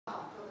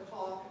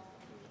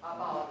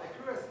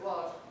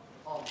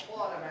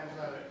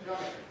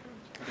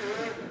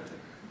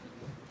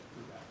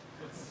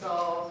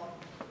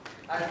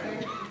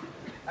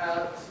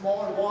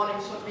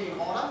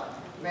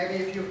maybe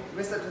if you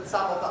visited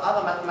some of the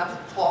other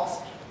mathematical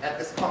talks at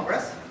this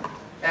Congress,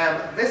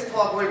 this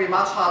talk will be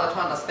much harder to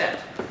understand.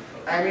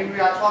 I mean, we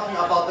are talking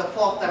about the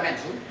fourth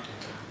dimension.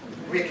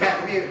 We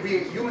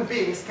human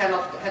beings can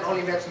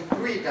only imagine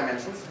 3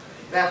 dimensions.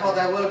 Therefore,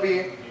 there will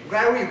be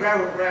very,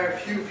 very, very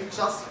few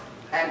pictures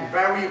and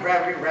very,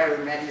 very, very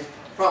many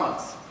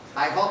formulas.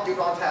 I hope you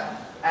don't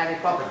have any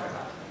problem with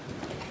that.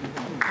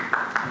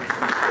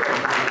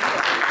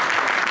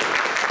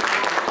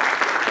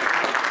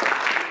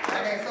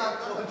 Okay, so I'm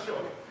not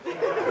sure.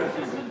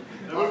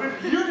 There will be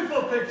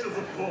beautiful pictures,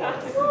 of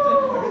course.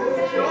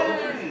 It's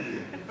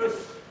geometry.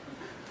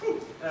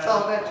 So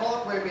the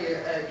talk will be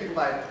given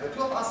by the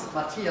two of us,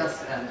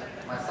 Matthias and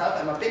myself.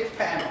 I'm a big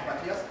fan of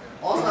Matthias.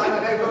 Also, I'm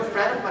a very good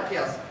friend of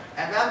Matthias.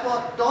 And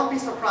therefore, don't be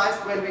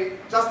surprised when we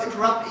just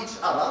interrupt each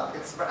other.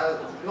 It's a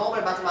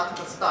normal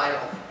mathematical style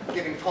of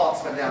giving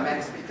talks when there are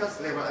many speakers.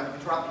 They will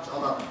interrupt each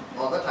other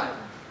all the time.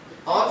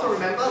 Also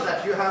remember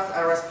that you have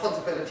a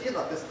responsibility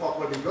that this talk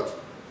will be good.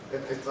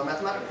 It's a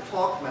mathematical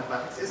talk.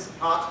 Mathematics is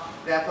art.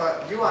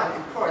 Therefore, you are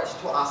encouraged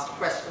to ask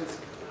questions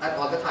at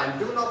all the time.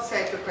 Do not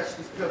save your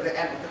questions till the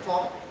end of the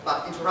talk,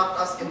 but interrupt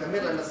us in the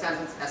middle of the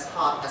sentence as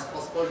hard as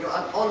possible. You're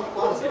on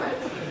bonus plan.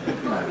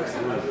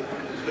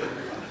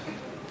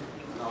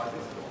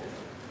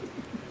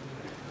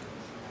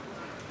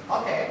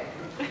 Okay,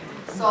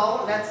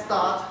 so let's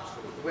start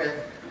with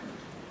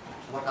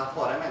what are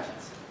 4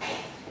 dimensions.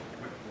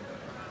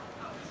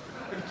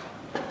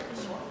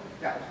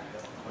 Yeah.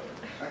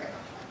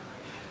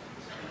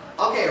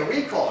 Okay,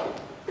 recall.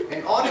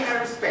 In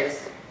ordinary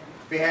space,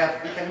 we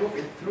can move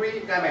in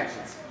 3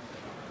 dimensions.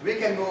 We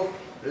can move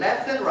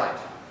left and right.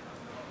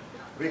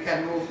 We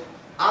can move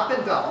up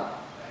and down.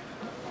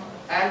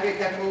 And we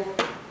can move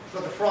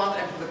to the front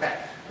and to the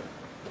back.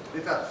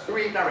 These are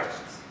 3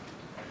 directions.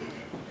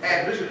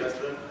 And visualize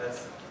them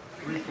as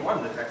 3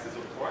 coordinate axes,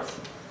 of course.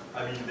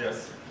 I mean,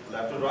 there's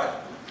left and right,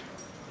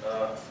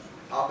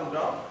 up and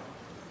down,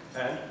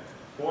 and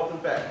forth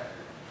and back.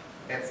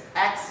 It's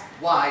X,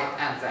 Y,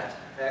 and Z.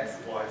 X,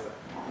 Y, Z.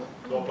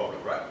 No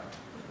problem, right?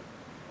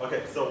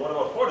 Okay, so what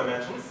about 4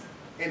 dimensions?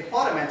 In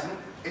 4 dimensions,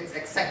 it's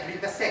exactly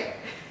the same.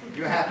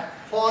 You have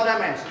 4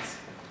 dimensions,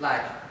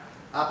 like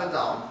up and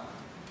down,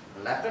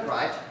 left and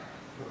right,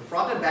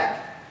 front and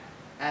back,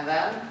 and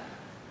then,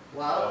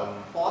 well,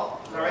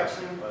 4th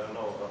direction,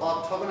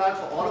 orthogonal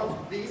to all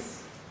of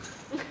these.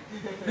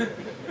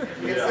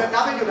 It's the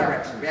W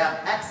direction. We have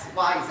X,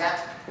 Y, Z,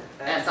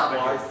 and W.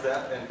 X, Y, Z,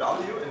 and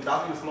W. And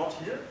W is not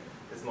here.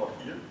 It's not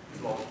here.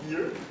 It's not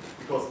here.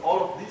 Because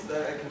all of these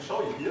that I can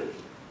show you here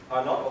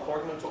are not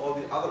orthogonal to all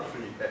the other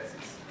 3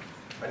 axes.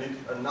 I need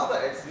another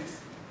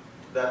axis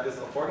that is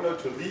orthogonal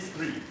to these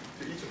 3,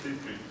 to each of these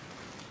 3.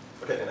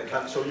 Okay, and I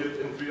can't show you it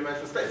in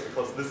 3-dimensional space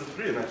because this is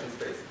 3-dimensional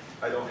space.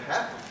 I don't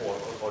have a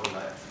 4th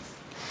orthogonal axis.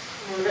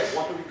 Okay,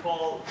 what do we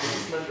call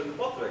movement in the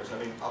 4th direction?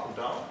 I mean, up and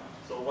down.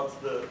 So what's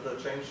the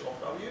change of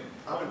W?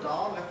 Up and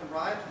down, left and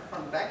right,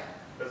 front and back.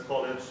 Let's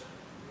call it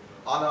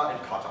Anna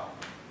and Kata.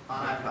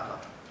 Anna and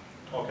Kata.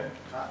 Okay.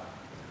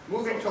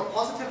 Moving to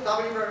positive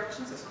W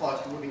directions is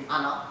called moving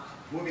Anna.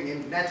 Moving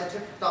in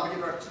negative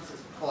W directions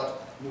is called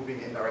moving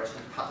in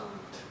direction Kata.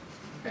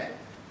 Okay.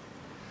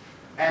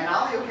 And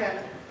now you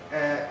can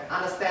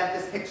understand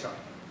this picture.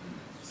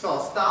 So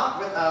start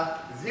with a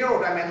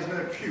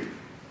 0-dimensional cube.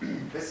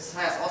 This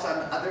has also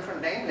a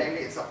different name,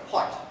 namely it's a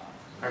point.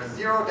 A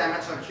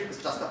 0-dimensional cube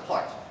is just a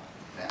point.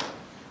 Yeah.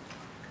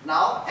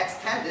 Now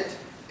extend it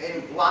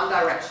in 1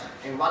 direction,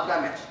 in 1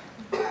 dimension.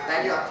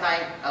 Then you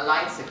obtain a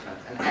line segment,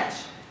 an edge.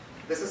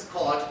 This is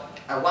called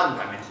a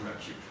 1-dimensional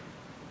cube.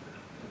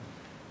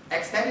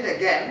 Extend it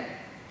again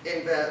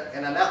in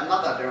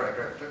another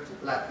direction,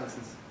 like for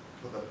instance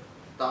to the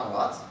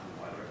downwards,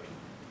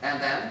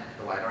 and then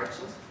the y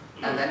directions,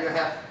 and then you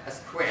have a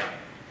square,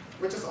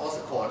 which is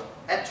also called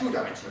a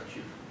 2-dimensional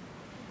cube.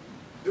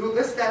 Do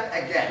this step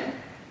again,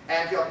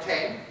 and you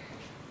obtain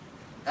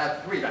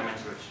a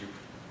 3-dimensional cube.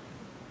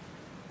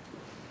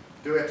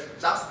 Do it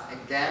just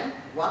again,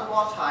 1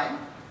 more time,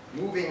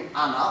 moving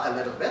Anna a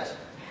little bit.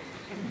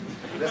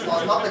 This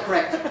was not the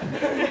correct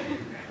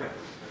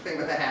thing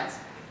with the hands.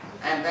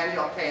 And then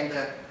you obtain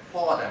the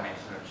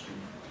 4-dimensional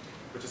cube,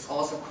 which is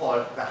also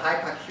called the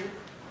hypercube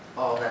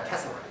or the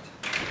tesseract.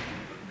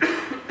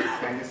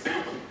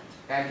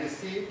 And you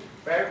see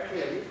very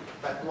clearly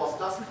that it was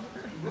just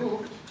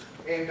moved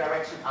in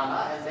direction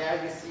Anna, and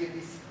there you see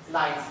these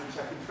lines which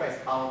have been traced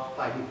out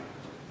by you.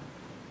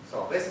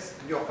 So this is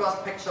your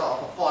first picture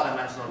of a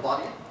 4-dimensional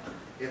body.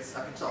 It's a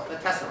picture of the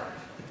tesseract.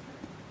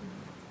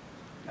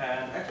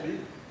 And actually,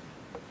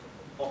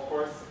 of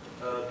course,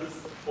 this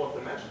 4th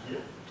dimension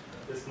here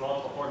is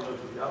not orthogonal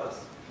to the others,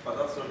 but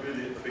that's not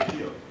really a big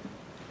deal.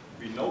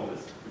 We know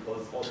this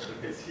because it's also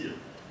the case here.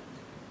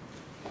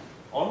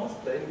 On this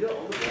plane here,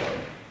 on the wall,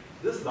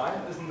 this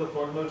line isn't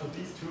orthogonal to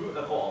these 2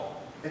 at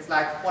all. It's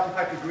like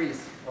 45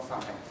 degrees or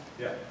something.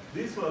 Yeah,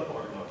 these 2 are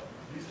orthogonal.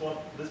 This one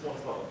is not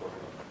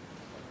orthogonal.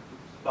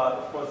 But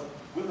of course,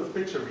 with this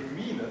picture, we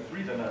mean a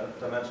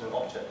 3-dimensional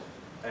object.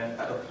 And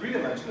at a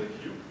 3-dimensional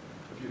cube,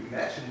 if you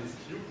imagine this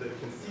cube, then you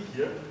can see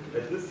here,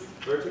 at this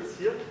vertex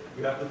here,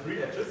 we have the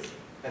three edges,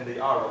 and they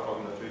are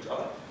orthogonal to each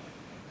other.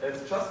 And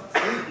it's just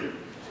here.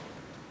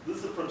 This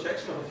is a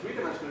projection of a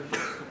three-dimensional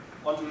cube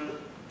onto a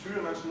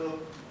two-dimensional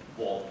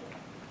wall.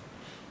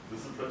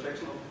 This is a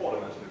projection of a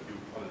four-dimensional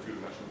cube on a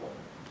two-dimensional wall.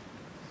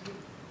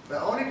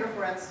 The only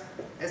difference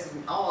is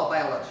in our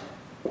biology.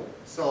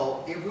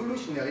 So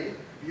evolutionarily,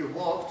 we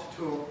evolved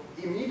to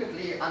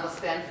immediately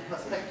understand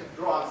perspective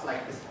drawings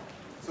like this one.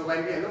 So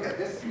when we look at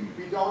this,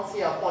 we don't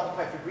see a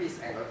 45 degrees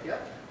angle here,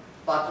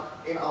 but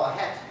in our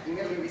head,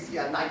 immediately we see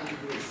a 90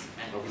 degrees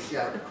angle. We see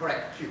a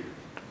correct cube.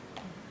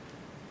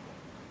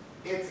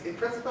 In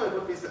principle, it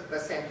would be the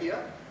same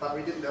here, but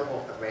we didn't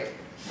evolve that way.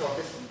 So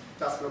this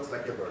just looks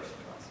like a version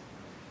to us.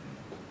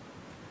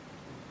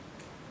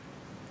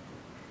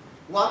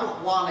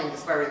 One warning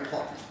is very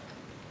important.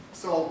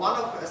 So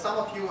some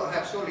of you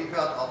have surely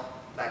heard of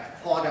like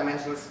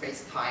four-dimensional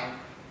space-time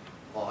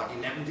or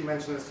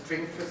 11-dimensional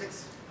string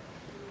physics.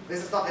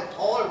 This is not at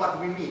all what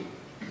we mean.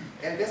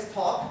 In this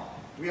talk,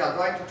 we are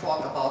going to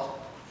talk about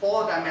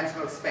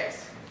four-dimensional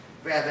space,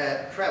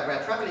 where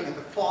traveling in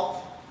the fourth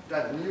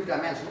new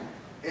dimension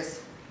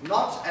is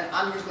not an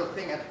unusual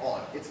thing at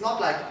all. It's not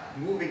like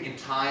moving in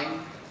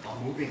time or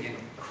moving in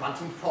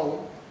quantum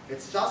foam.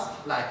 It's just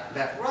like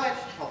left, right,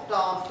 top,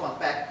 down, front,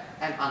 back,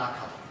 and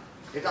undercut.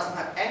 It doesn't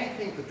have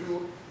anything to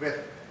do with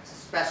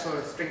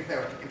special string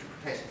theoretic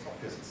interpretations of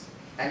physics.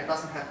 And it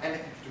doesn't have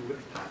anything to do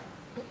with time.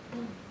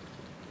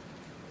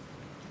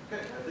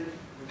 Okay, I think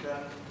we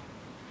can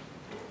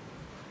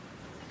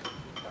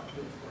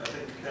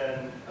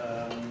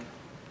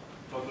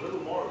talk a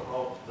little more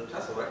about the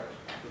tesseract,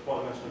 the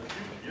four-dimensional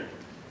cube here.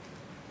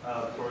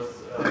 Of course,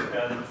 you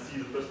can see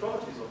the first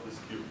properties of this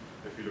cube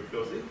if you look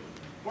closely.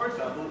 For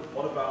example,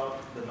 what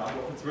about the number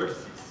of its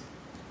vertices?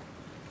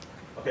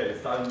 Okay, let's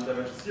start in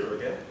dimension 0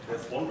 again.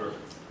 There's one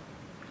vertex.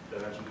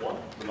 Dimension 1,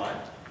 the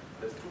line,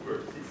 there's two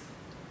vertices,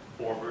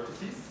 4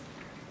 vertices,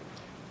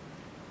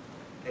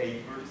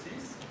 8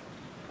 vertices.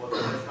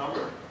 What's the next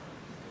number?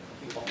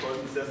 Of course,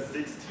 it says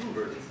 16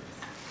 vertices.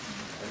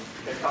 And you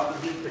can count the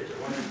wheel picture.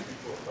 1, 2, 3,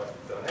 4, 5, 6,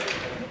 7, 8,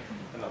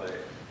 and another 8.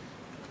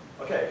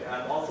 Okay,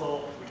 and also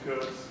we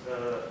could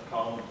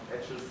count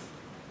edges.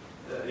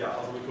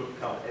 Also we could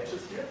count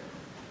edges here.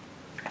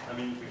 I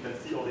mean, we can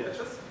see all the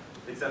edges,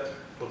 except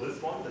for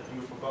this one that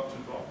you forgot to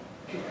draw.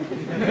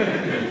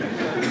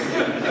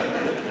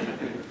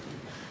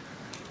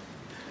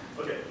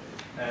 Okay,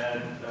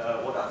 and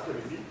what else can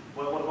we see?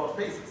 Well, what about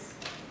faces?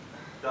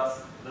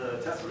 Does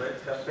the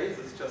tesseract have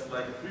faces just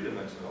like a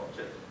three-dimensional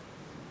object?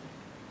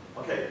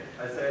 Okay,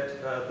 I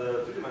said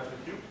the three-dimensional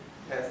cube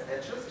has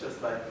edges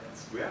just like a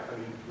square. I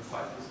mean, the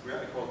size of the square,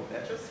 we call them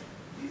edges.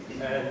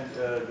 And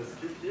this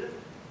cube here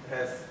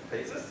has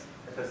faces.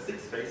 It has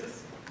 6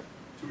 faces,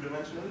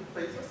 two-dimensional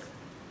faces.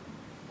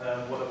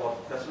 What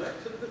about the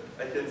tesseract?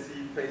 I can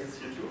see faces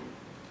here too.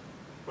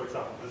 For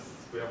example, this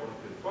square one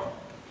in front,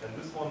 and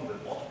this one that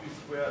ought to be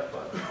square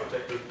but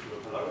projected to a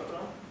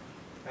parallelogram.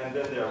 And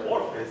then there are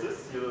wall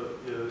faces. You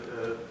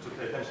to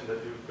pay attention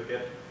that you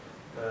forget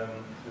that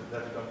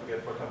you don't forget,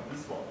 for example,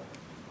 this one.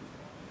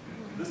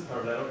 This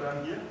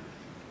parallelogram here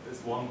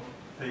is one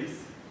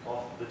face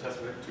of the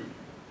tesseract too.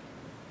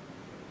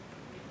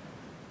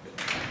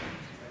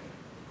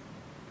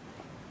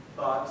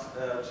 But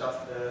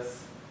just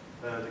as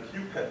the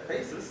cube had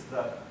faces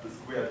that the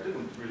square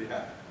didn't really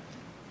have,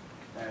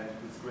 and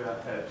the square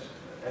had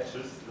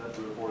edges that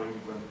were boring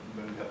when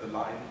we had the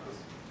line, because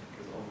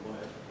there's only one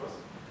edge, of course.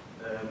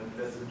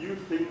 There's a new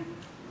thing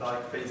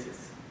like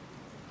faces.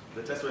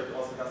 The tesseract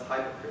also has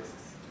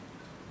hyperfaces,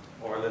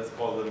 or let's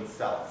call them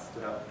cells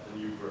to have a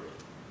new word.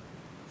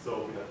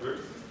 So we have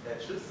vertices,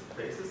 edges,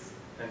 faces,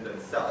 and then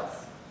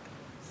cells.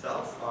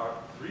 Cells are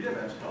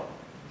three-dimensional,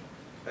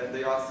 and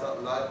they are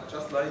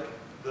just like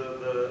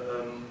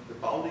the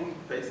bounding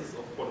faces of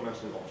a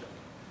four-dimensional object.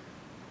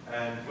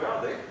 And where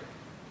are they?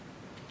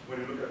 When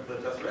you look at the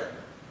tesseract,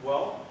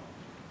 well,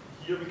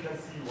 here we can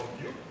see one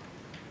cube,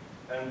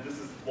 and this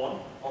is one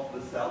of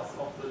the cells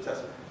of the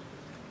tesseract.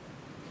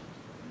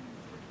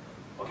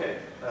 Okay,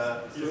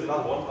 here's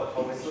another one, but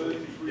how many should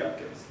it be? Yeah.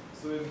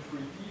 So in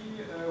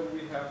 3D,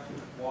 we have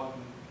one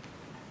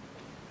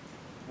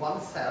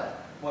cell.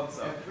 One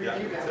cell. In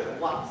 3D, we have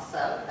one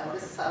cell, and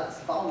this cell is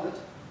bounded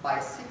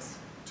by 6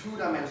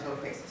 two-dimensional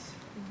faces.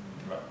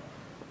 Right.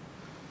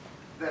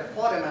 The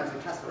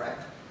four-dimensional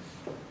tesseract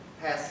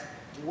has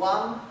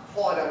one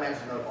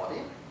four-dimensional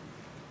body,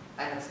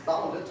 and it's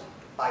bounded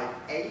by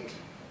 8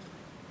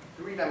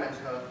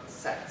 three-dimensional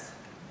cells.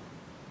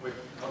 Wait,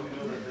 how do you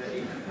know that they're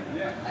 8?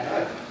 Yeah. I know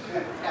it.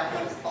 Prepare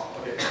for this talk.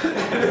 Okay.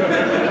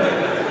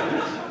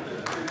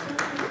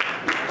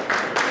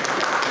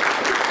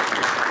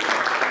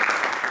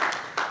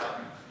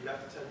 You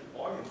have to tell the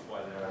audience why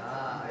they're 8. I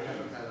have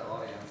to tell the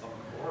audience. Of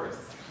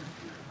course.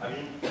 I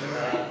mean, we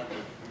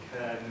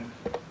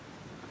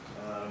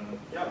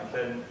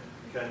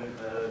can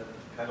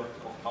kind of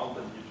count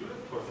them here too.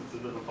 Of course, it's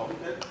a little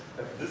complicated. I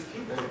have this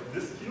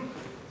cube,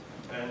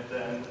 and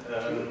then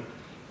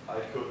I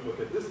could look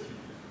at this cube,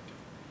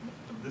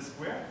 this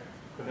square,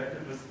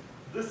 connected with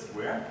this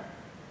square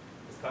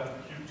is kind of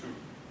cube too,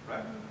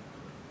 right?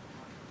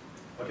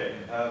 Okay,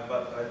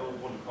 but I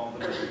don't want to count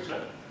the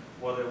picture.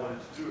 What I wanted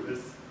to do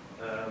is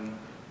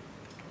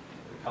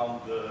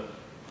count the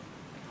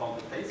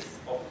face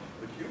of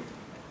the cube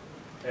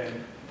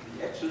and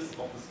the edges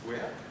of the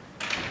square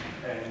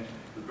and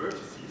the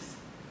vertices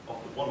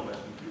of the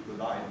one-dimensional cube,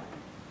 the line,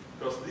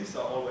 because these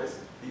are always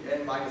the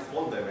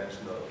n-1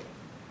 dimensional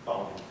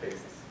bounded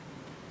faces.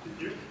 The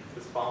cube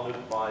is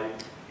bounded by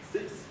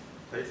 6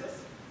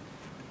 faces.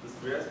 The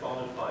square is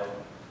bounded by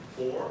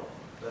 4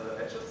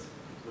 edges.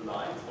 The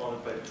line is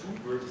bounded by 2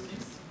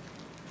 vertices.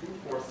 2,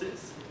 4,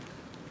 6.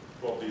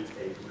 Probably it's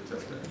 8 in the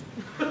test bed.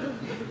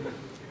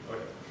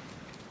 Okay.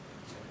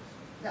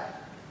 Yeah.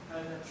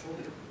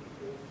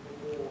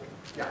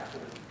 Yeah.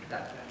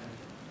 Yeah.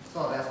 So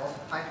there's also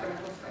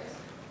 5-dimensional space.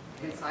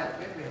 Inside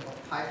of it we have a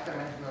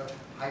 5-dimensional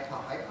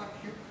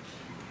hypercube,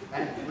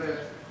 and it will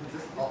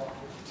consist of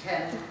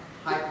 10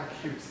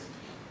 hypercubes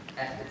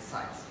at its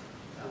sides.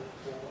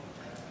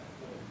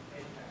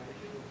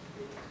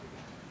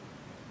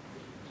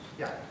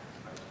 Yeah.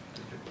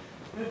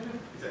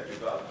 Exactly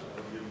that.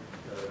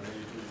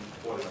 Maybe doing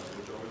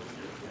 4-dimensional geometry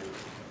here.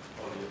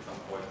 Only at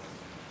some points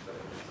that we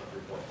use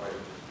something for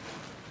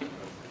 5.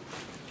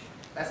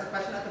 There's a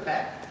question at the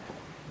back.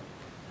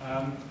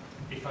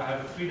 If I have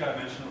a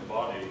 3-dimensional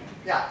body,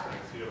 Yeah. like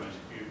a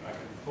 3-dimensional cube, I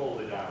can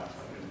fold it out.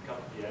 I can cut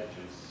the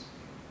edges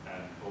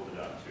and fold it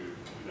out to a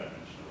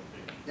 2-dimensional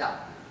thing.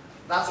 Yeah.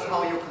 That's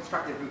how you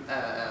construct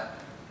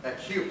a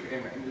cube in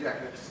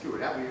electric school.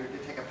 Yeah. You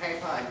take a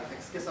paper and you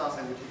take scissors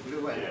and you take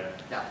glue and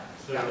Yeah.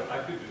 So I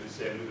could do the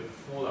same with a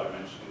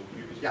 4-dimensional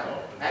cube as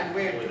well. And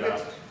we'll do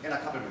it in a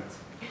couple minutes.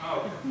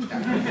 Oh.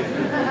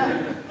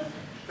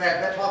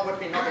 That talk would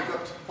be not a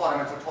good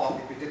 4-dimensional talk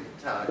if we didn't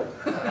tell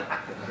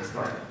the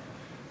story.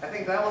 I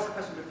think there was a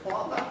question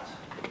before that.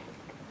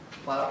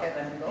 Well, okay,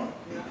 then we go.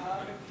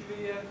 If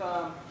we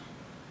have,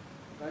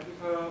 like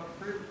if a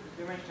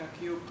 3-dimensional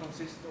cube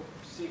consists of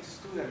 6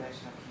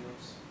 2-dimensional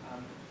cubes,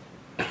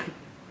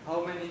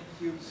 how many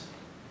cubes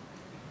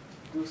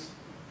do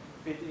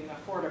fit in a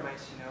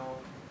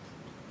 4-dimensional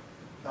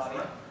body?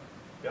 Right.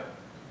 Yeah,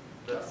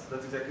 that's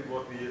exactly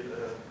what we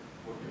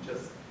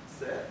just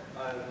said.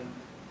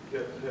 You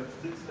have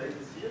 6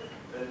 faces here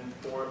and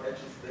 4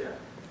 edges there.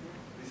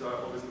 These are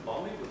always the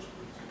boundary, which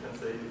you can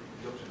say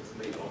the object is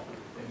made of.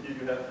 And here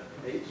you have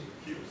 8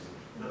 cubes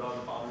that are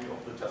the boundary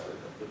of the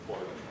tesseract of the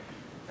 4-dimensional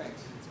cube.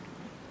 Thanks.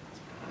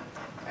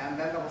 And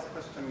then there was a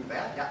question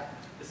there. Yeah.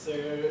 Is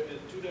there a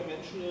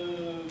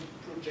 2-dimensional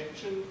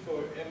projection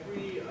for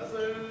every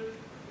other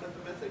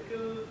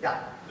mathematical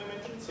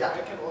dimension? So I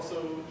can also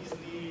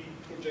easily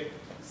project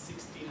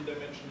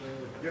 16-dimensional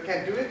You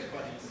can do it,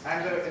 bodies.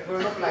 and it will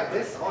look like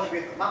this, only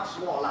with much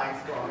more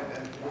lines from it,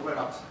 and you will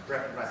not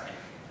recognize it.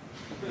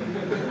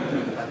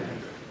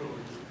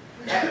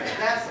 And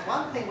there's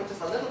one thing which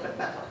is a little bit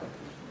better,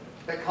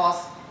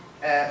 because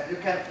you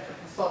can.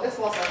 So this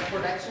was a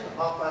projection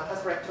of a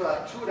tesseract to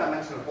a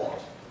 2-dimensional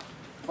board.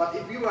 But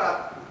if we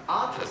were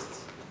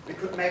artists, we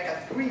could make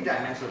a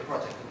 3-dimensional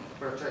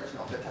projection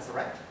of the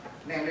tesseract,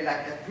 namely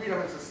like a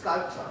 3-dimensional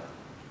sculpture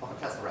of a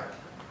tesseract.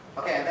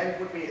 Okay, and then it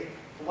would be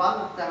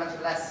 1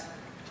 dimension less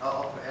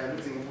of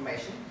losing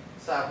information.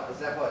 So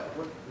therefore it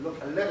would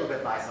look a little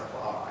bit nicer for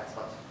our eyes,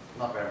 but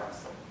not very much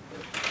so.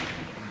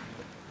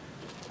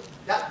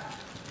 Yeah?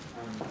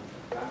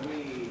 Can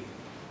we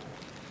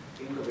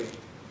think of it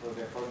for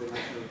the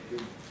 4-dimensional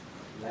cube?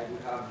 Like we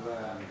have,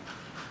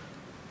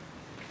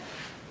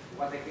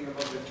 what I think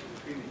about the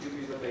 3D cube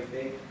is that I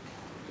take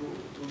two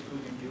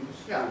 2D cubes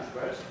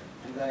first,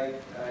 and I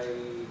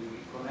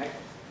connect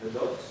the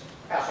dots.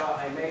 Yeah. So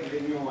I make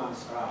the new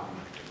ones round.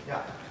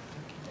 Yeah.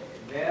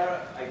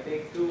 There I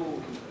take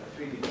 2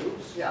 3D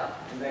cubes,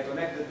 and I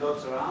connect the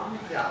dots around.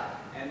 Yeah.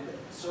 And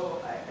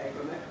so I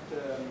connect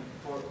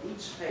for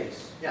each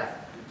face,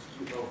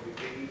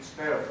 each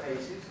pair of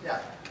faces.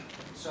 Yeah.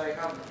 So I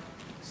have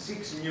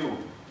 6 new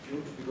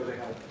cubes because I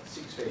have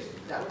 6 faces.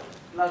 Yeah.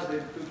 Plus the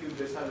 2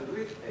 cubes I started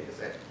with, 8.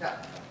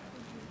 Yeah.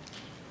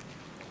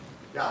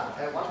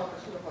 Yeah. One more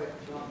question before you.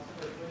 To answer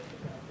the question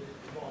about this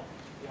bond,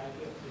 the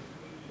idea of the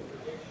 3D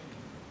projection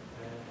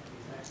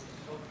is actually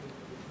something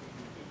for the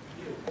 3D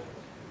view.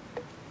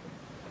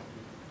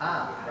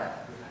 Ah, right.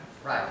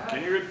 Right. Can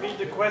you repeat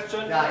the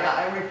question? Yeah,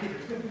 I repeat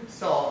it.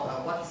 So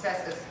what he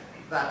says is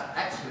that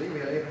actually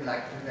we are living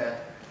like in the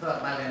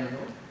 3rd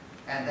millennium,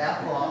 and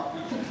therefore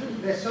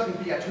there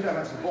shouldn't be a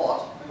 2-dimensional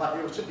board, but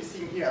you should be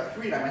seeing here a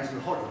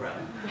 3-dimensional hologram.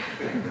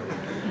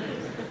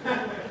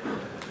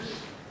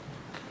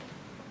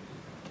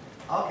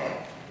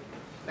 Okay,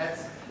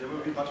 let's. There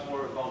will be much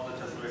more about the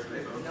tesseract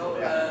later. No,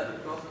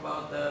 it was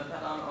about the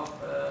pattern of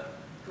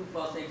 2,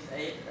 4, 6,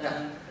 8,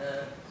 and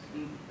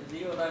in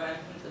 0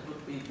 dimensions it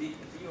would be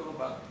 0,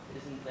 but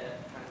isn't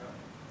that kind of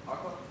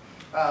awkward?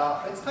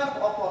 It's kind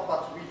of awkward,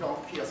 but we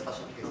don't fear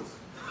special cases.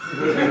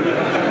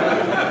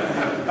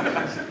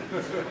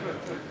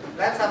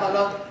 Let's have a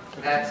look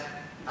at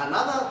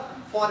another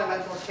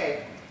 4-dimensional shape,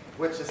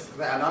 which is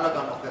the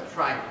analogon of the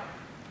triangle.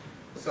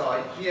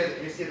 So here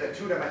you see the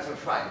two-dimensional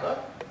triangle.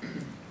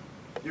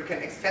 You can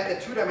extend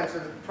the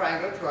two-dimensional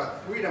triangle to a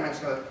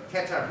three-dimensional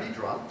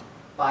tetrahedron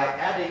by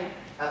adding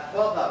a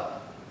further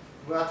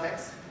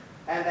vertex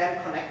and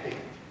then connecting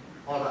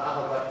all the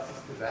other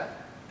vertices to that.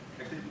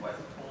 Actually, why is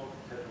it called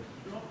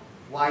tetrahedron?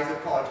 Why is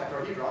it called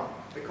tetrahedron?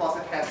 Because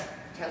it has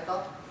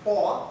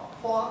four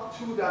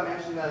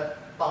two-dimensional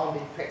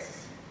bounding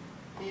faces.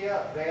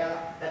 Here,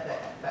 there,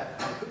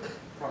 that,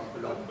 from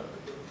below.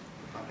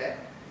 Okay?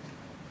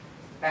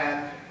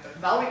 And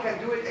now we can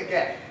do it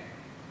again.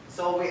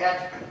 So we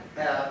add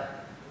a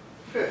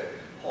fifth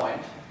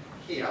point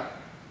here,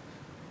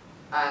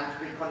 and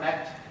we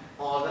connect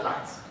all the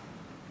lines.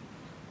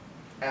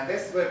 And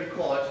this will be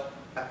called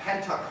a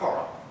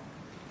pentachoron.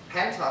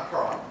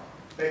 Pentachoron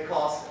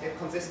because it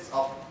consists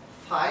of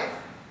 5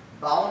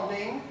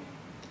 bounding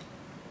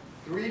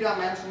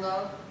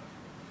three-dimensional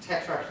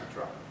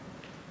tetrahedra.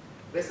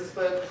 This is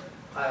built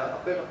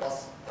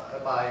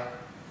by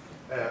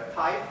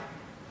 5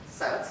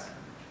 cells,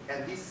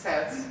 and these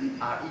cells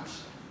are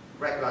each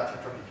regular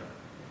tetrahedron.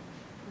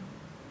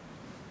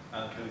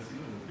 And can you see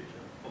them in the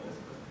picture for this?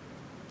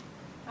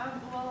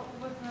 Well,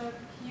 with the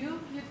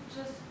cube, you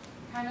just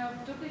kind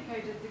of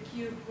duplicated the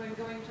cube when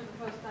going to the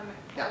fourth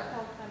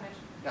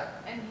dimension. Yeah.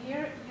 And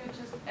here you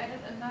just added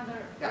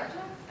another vertex.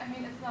 I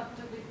mean, it's not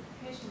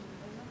duplication, is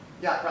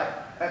it? Yeah, right.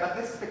 But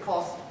this is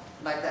because,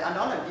 like, the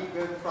analogy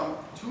going from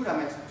 2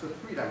 dimensions to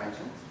 3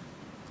 dimensions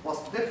was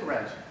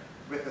different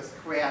with the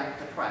square and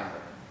the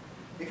triangle.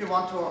 If you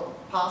want to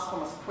pass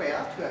from a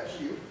square to a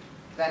cube,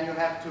 then you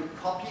have to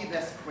copy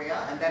the square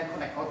and then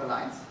connect all the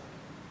lines.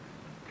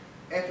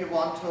 If you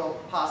want to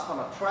pass from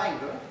a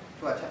triangle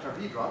to a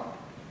tetrahedron,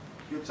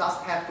 you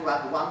just have to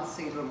add one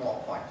single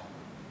more point.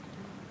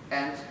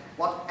 And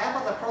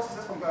whatever the process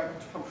is from going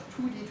from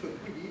 2D to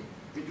 3D,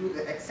 we do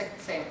the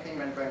exact same thing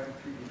when going from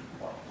 3D to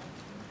 4D.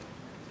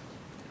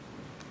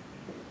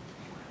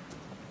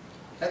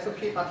 Let's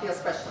repeat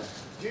Matthias' question.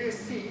 Do you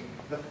see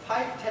the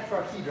 5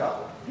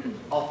 tetrahedra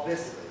of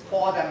this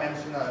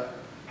 4-dimensional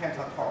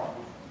pentachoron?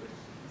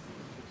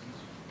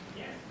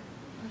 Yes.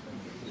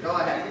 Go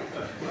ahead.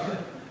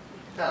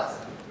 Tell us.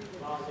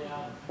 Well, they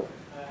are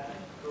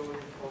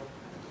going from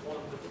one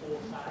of the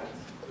 4 sides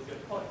with a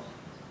point.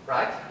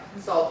 Right?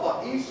 So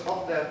for each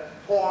of the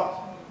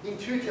 4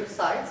 intuitive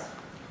sides,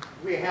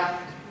 we have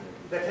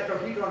the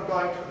tetrahedron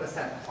going to the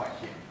center point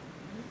here.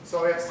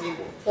 So we have seen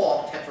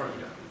 4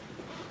 tetrahedra.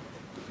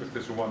 If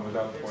there's one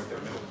without the point in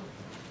the middle.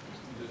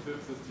 The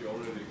 5th is the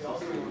already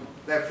existing one.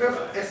 The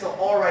 5th is the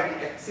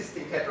already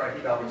existing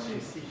tetrahedra, which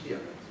you see here.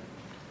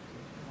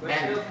 But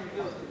it doesn't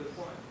go to the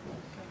point.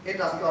 It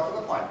doesn't go to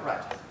the point,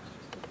 right.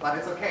 But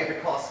it's okay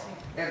because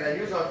in the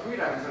usual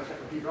 3-dimensional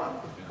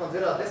tetrahedron,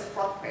 consider this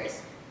front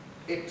face.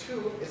 It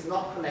too is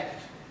not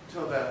connected to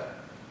the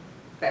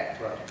back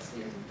vertex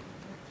here.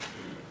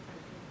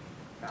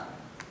 Yeah.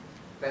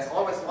 There's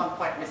always one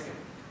point missing.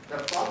 The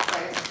front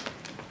face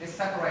is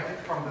separated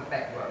from the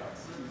back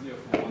vertex. This is here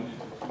from 1D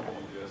to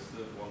 2D, there's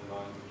still one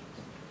line.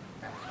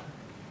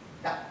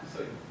 Yeah.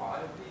 So in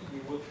 5D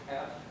you would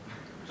add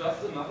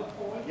just another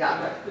point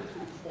connected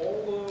to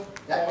all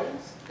the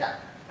points,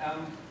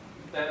 and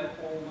then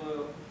all the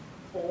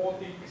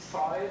 4D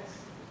sides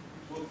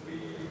would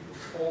be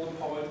all the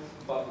points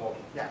but one.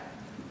 Yeah.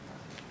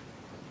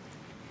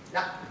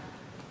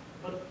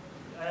 But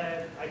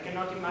I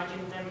cannot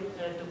imagine them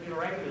to be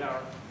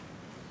regular.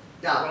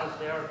 Yeah. Once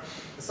they are.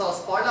 So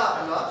spoiler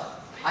alert,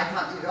 I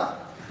can't either.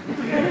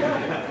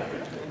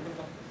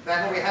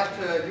 Then we have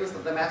to use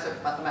the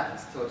magic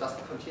mathematics to just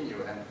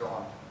continue and go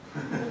on.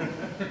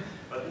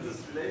 But this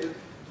is related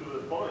to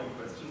the following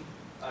question.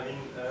 I mean,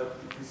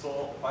 we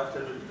saw 5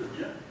 tetrahedra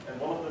here, and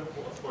one of them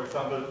was, for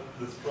example,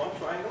 this front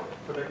triangle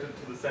connected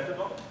to the center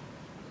dot,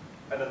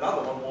 and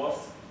another one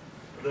was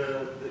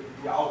the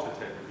outer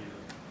tetrahedra.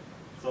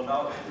 So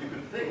now you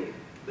can think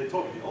they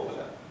totally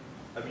overlap.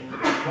 I mean, the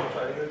front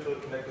triangle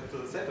connected to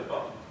the center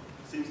dot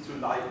seems to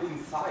lie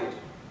inside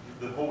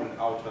the whole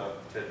outer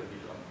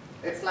tetrahedron.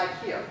 It's like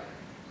here.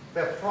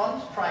 The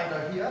front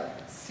triangle here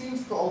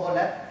seems to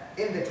overlap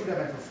in the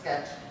 2-dimensional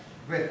sketch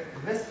with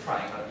this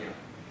triangle here.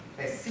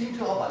 They seem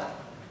to overlap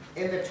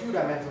in the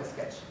 2-dimensional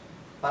sketch.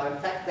 But in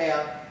fact, they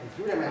are in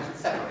 3 dimensions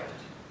separated.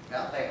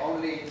 Yeah? They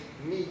only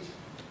meet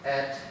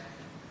at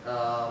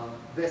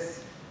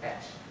this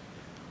edge.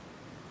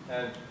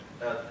 And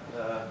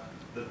the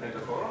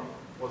pentachoron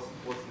was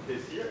the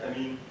case here. I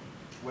mean,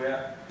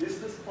 where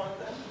is this point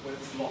then when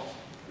it's not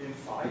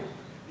inside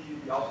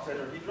the outer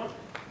tetrahedron?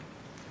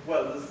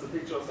 Well, this is a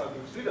picture of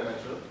something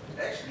 3-dimensional.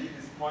 Actually,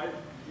 this point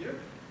here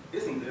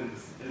isn't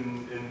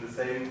in the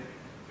same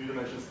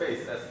 3-dimensional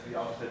space as the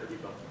outer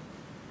tetrahedron.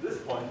 This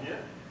point here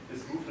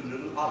is moved a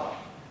little other.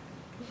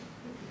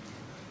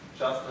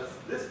 Just as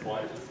this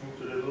point is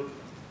moved a little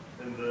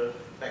in the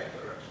back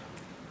direction.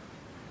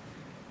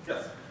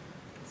 Yes?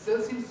 It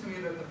still seems to me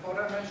that the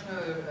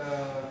 4-dimensional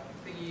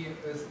thingy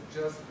is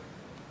just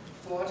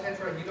 4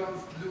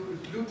 tetrahedrons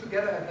glued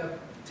together at the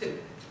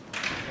tip.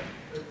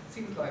 It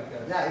seems like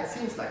that. Yeah, it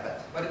seems like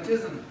that. But it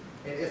isn't.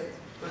 It isn't.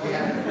 We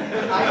have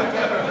 5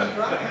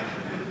 tetrahedra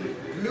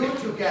glued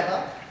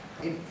together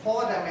in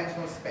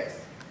 4-dimensional space.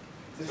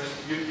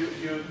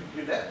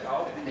 You left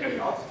out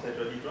the outer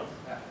tetrahedron,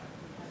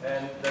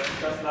 and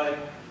that's just like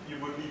you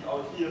would leave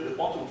out here the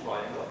bottom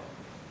triangle.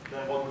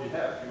 Then what would you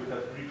have? You would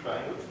have 3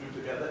 triangles glued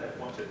together at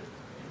one tip.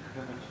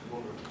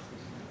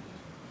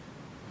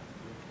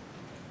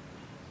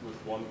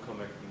 With one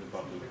connecting the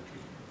bottom.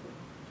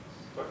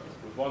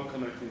 With one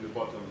connecting the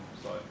bottom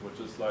side, which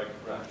is like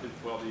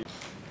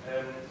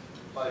and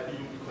by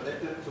being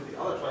connected to the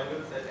other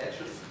triangles at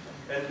edges,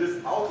 and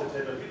this outer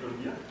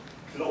tetrahedron here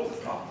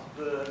closes up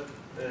the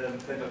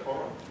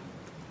pentagon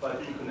by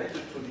being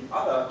connected to the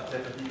other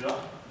tetrahedra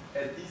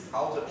at these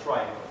outer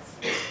triangles.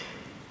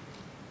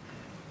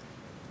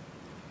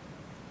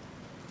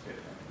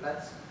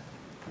 Let's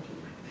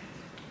continue.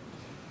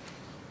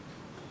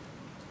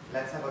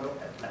 Let's have a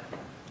look at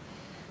flatland.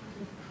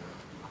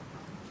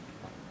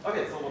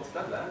 Okay, so what's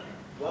flatland?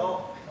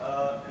 Well,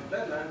 in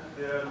flatland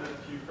there are a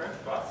few friends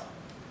of us,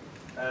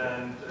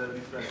 and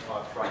these friends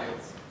are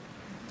triangles.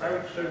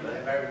 Very cute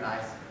and very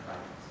nice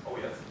triangles. Oh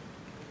yes.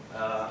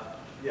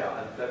 Yeah,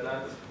 and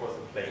flatland is of course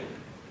a plane,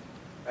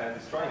 and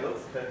these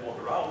triangles can walk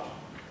around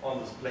on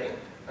this plane,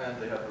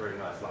 and they have a very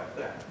nice life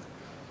there.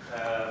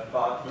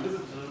 But we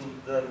listened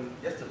to them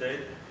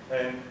yesterday,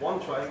 and one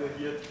triangle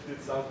here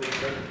did something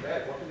very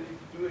bad. What did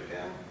he do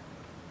again?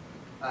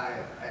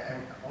 I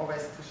am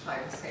always too shy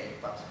to say,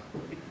 but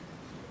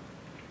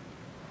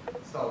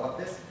so what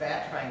this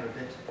bad triangle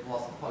did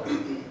was the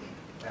following.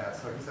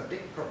 So he's a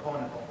big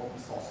proponent of open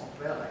source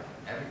software, like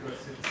every good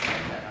citizen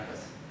of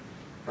this.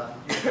 But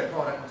he used a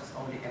product which is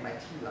only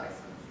MIT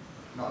licensed,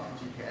 not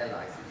GPL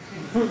licensed.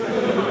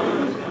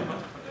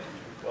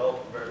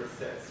 Well, very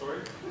sad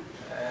story.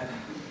 And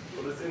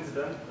for this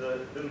incident,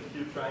 the little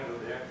cute triangle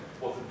there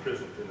was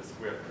imprisoned in a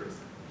square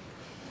prison.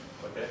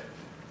 Okay?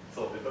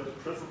 So they built a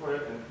prison for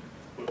him and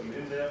put him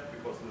in there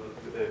because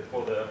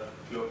before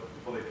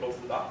they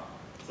closed it up.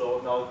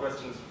 So now the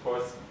question is, of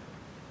course,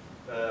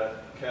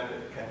 can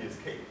he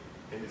escape?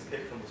 Can he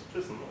escape from this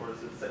prison, or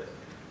is it safe?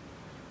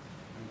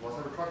 It was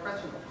a rhetorical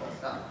question, of course.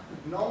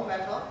 No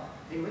matter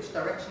in which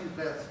direction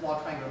the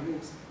small triangle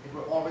moves, it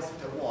will always hit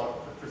the wall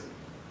of the prison.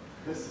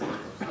 This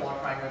small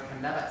triangle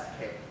can never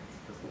escape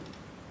this prison.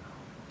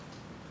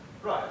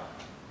 Right.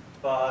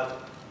 But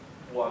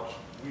what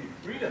we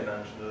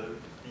three-dimensional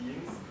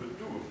beings could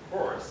do, of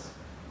course,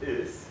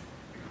 is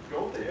we could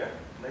go there,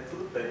 next to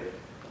the plane,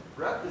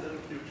 grab the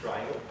little cube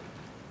triangle,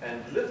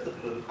 and lift it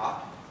a little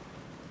up,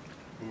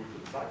 move it to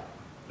the side,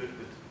 lift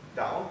it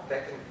down,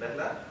 back in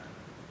flatland,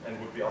 and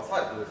would be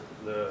outside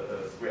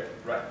the square,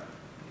 right?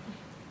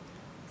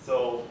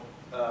 So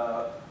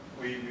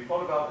we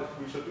thought about if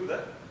we should do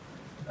that,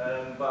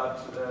 but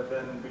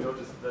then we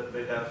noticed that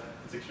they have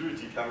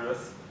security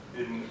cameras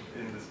in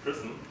this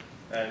prison,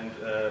 and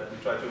we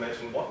tried to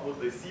imagine what would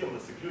they see on the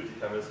security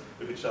cameras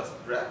if we just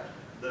grabbed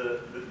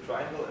the little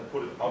triangle and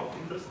put it out of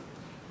the prison.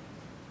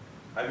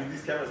 I mean,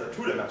 these cameras are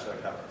two-dimensional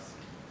cameras.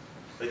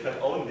 They can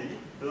only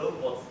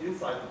film what's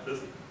inside the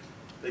prison.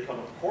 They can,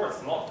 of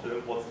course, not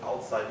film what's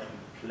outside even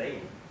the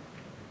plane.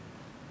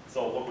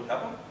 So what would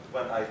happen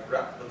when I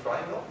grab the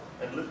triangle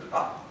and lift it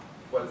up?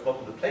 Well, it's not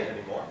in the plane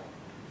anymore.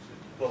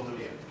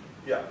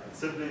 Yeah, it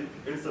simply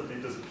instantly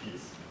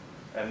disappears,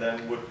 and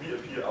then would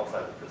reappear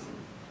outside the prison.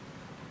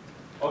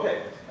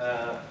 Okay,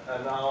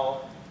 and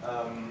now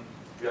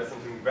we have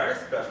something very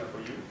special for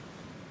you.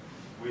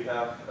 We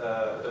have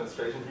a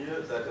demonstration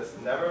here that has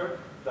never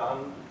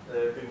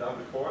been done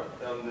before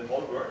in the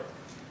whole world,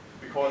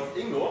 because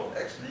Ingo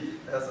actually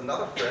has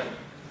another friend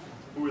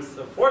who is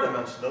a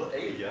four-dimensional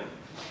alien.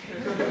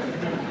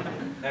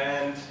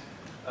 And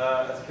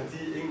as you can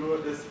see,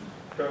 Ingo is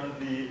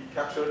currently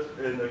captured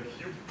in a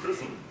cube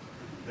prison.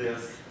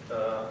 There's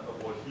a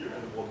wall here,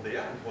 and a wall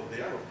there, and a wall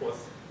there, and of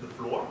course the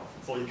floor,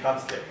 so he can't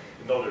escape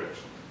in no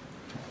direction.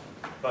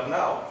 But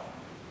now,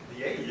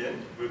 the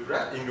alien will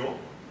grab Ingo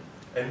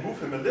and move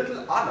him a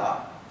little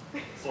other,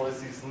 so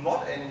as he's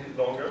not any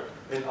longer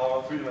in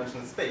our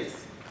three-dimensional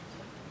space,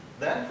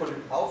 then put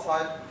him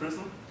outside the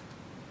prison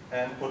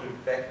and put him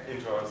back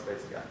into our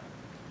space again.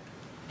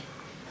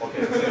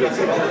 Okay.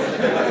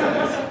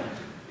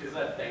 Is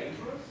that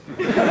dangerous?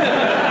 It's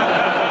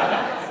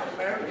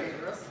very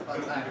dangerous,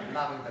 but I'm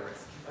loving the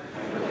risk.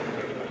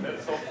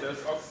 Let's hope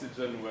there's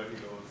oxygen where he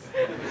goes.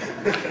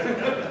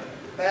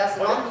 There's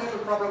one little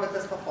problem with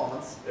this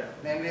performance,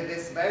 namely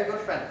this very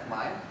good friend of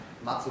mine,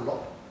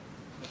 Matsulo.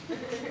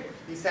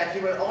 He said he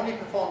will only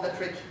perform the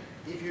trick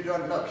if you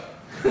don't look.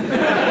 Okay,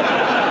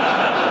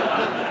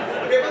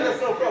 but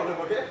there's no problem,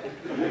 okay?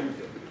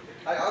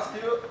 I ask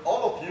you,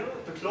 all of you,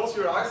 to close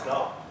your eyes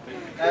now,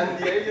 and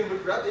the alien will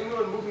grab Ingo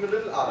and move him a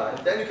little other,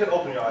 and then you can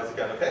open your eyes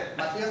again, okay?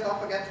 Matthias, don't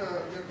forget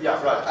to...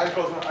 Yeah, right, I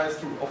close my eyes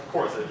too, of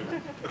course I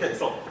do. Okay,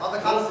 so... On the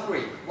count of 3.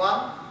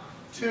 1,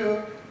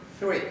 2,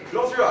 3.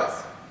 Close your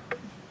eyes.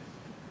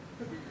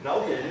 Now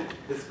the alien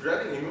is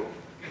grabbing Ingo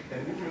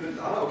and moving a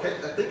little other. Okay,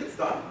 I think it's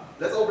done.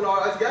 Let's open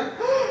our eyes again.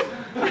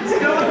 It's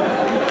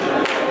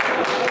done!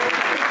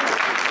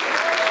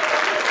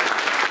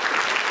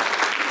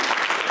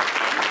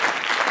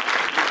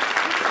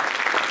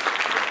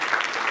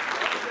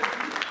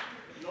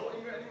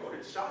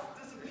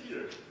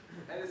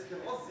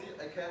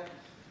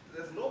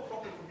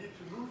 need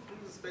to move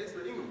through the space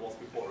where Ingo was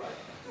before, right?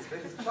 The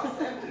space is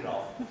just empty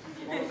now.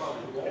 What about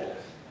the wall?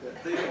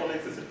 They only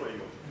existed for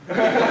Ingo.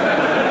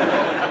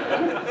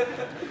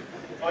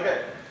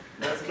 Okay,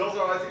 let's close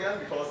our eyes again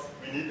because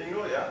we need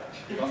Ingo, yeah?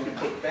 He must be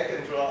put back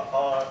into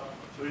our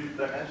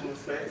three-dimensional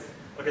space.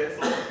 Okay,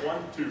 so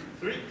 1, 2,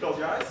 3, close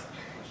your eyes.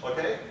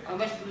 Okay. How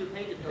much do you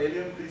pay it?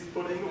 Alien, please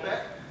put Ingo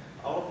back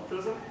out of the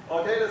prism.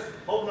 Okay, let's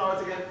open our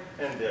eyes again.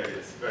 And there he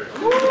is. Very good.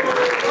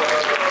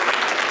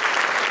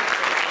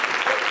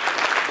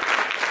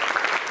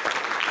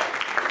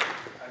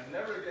 I'm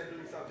never again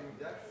doing something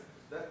that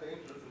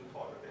dangerous in the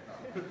talk, okay?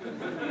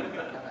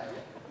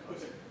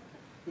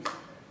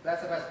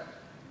 That's the best.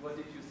 What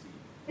did you see?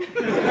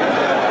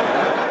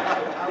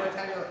 I will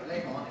tell you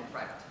later on in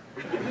private.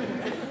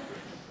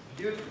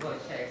 Beautiful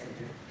shapes and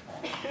beautiful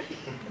forms.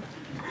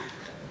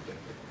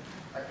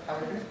 Have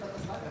we finished with the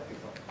slide? I think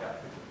so.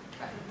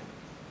 Yeah.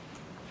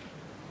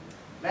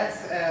 Let's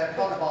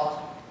talk about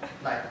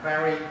like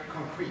very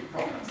concrete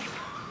problems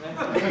in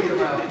the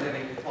way of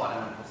living in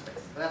four-dimensional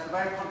space. That's a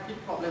very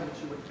concrete problem which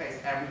you would face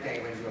every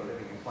day when you are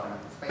living in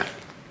four-dimensional space.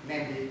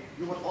 Namely,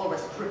 you would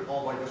always trip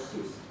over your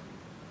shoes.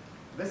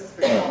 This is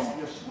because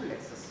your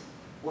shoelaces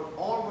would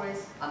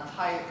always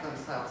untie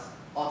themselves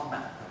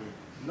automatically,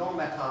 no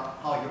matter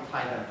how you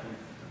tie them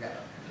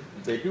together.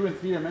 They do in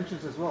 3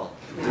 dimensions as well.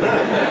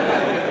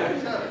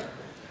 Sure.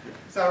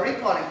 So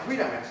recall in 3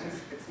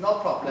 dimensions, it's no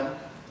problem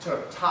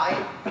to tie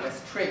a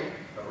string,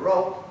 a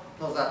rope,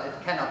 so that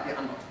it cannot be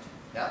unknotted.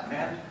 Yeah?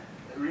 And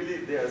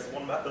really, there's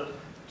one method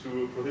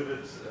to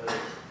prohibit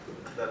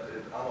that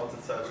it unknots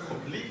itself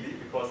completely,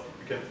 because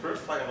you can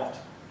first tie a knot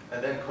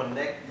and then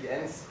connect the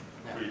ends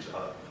to each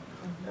other.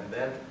 And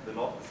then the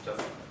knot is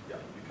just, yeah,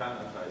 you can't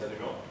untie it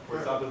anymore. For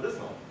example, this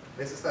knot.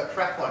 This is the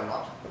trefoil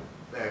knot,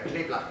 the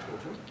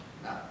Kleeblattknoten.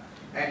 Yeah.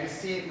 And you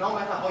see, no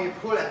matter how you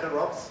pull at the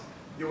ropes,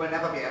 you will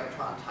never be able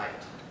to untie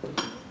it.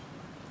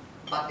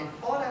 But in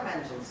 4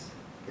 dimensions,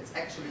 it's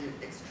actually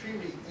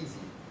extremely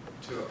easy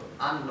to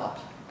unknot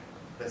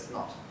this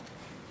knot.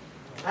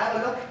 Have a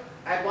look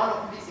at one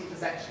of these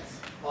intersections,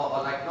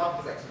 or like not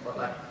intersections, but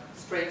like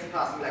straights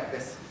passing like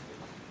this.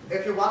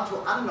 If you want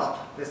to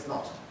unknot this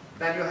knot,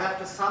 then you have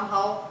to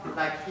somehow,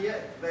 like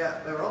here,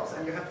 the ropes,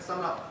 and you have to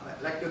somehow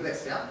like do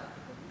this, yeah?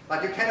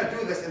 But you cannot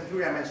do this in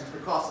 3 dimensions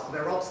because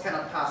the ropes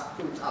cannot pass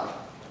through each other.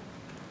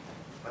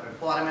 But in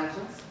 4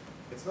 dimensions,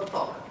 it's no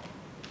problem.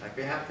 Like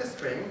we have this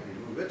string, we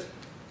move it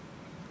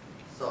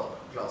so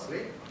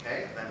closely,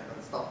 okay, then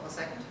stop for a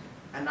second,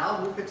 and now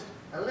move it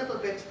a little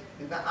bit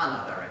in the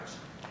other direction.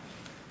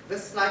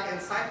 This is like in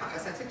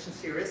science fiction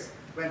series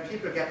when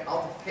people get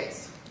out of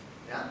phase.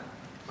 Yeah?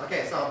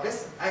 Okay, so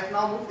this, I've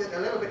now moved it a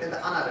little bit in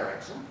the other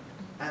direction,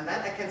 and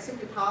then I can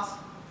simply pass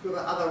through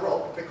the other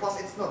rope because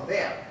it's not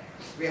there.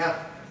 We have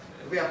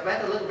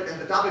went a little bit in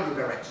the W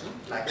direction,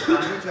 like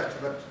 1 meter to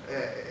the,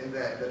 in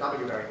the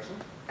W direction,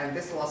 and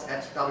this was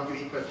at W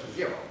equals to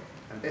 0,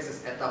 and this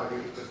is at W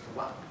equals to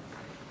 1.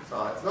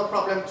 So it's no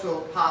problem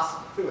to pass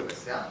through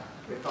this, yeah,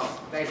 because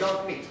they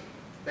don't meet.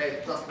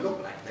 They just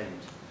look like they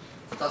meet.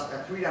 It's just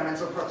a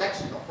 3-dimensional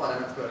projection of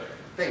 4-dimensional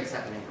things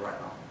happening right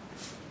now.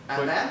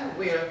 And then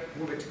we'll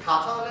move it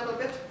cutter a little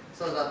bit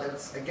so that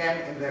it's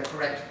again in the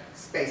correct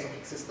space of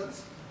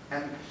existence,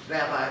 and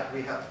thereby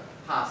we have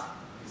passed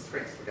the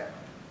strings together.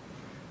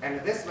 And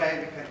in this way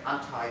we can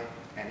untie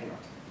any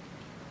knot.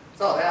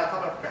 So there are a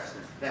couple of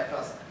questions. There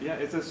first. Yeah,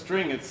 it's a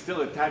string. It's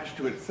still attached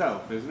to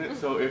itself, isn't it?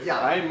 So if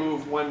I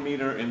move 1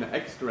 meter in the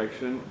x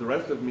direction, the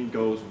rest of me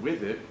goes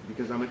with it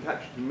because I'm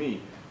attached to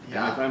me.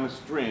 Yeah. And if I'm a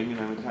string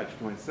and I'm attached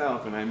to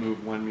myself and I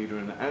move 1 meter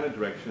in the other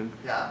direction,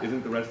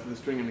 isn't the rest of the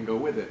string going to go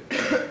with it?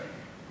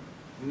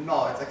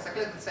 No, it's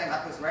exactly the same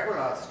as with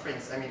regular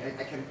strings. I mean,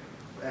 I can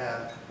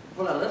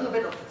pull a little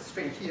bit of the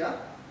string here,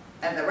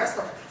 and the rest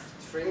of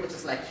the string, which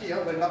is like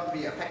here, will not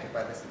be affected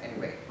by this in any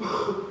way.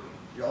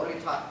 You only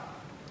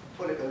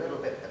pull it a little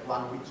bit at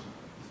one region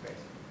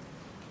space.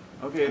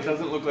 Okay, it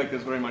doesn't look like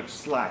there's very much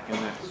slack in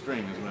that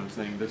string, is what I'm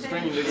saying. The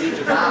string that you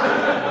just...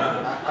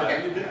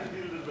 Okay. You need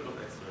a little bit of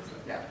extra.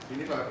 Yeah, you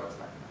need a little bit of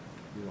slack.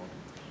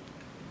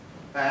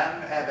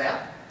 Then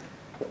there.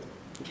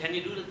 Can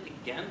you do that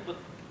again, but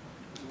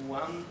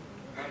 1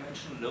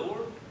 dimension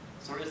lower?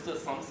 So is there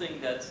something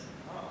that's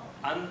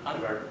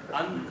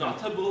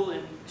unknotable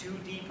in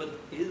 2D, but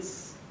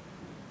is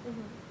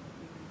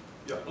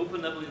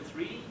openable in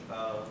 3?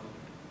 I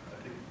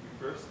think we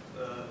first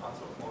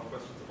answer all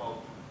questions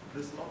about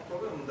this knot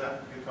problem, and then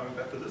we're coming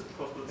back to this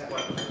because it's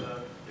quite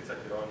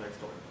exactly our next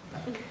topic.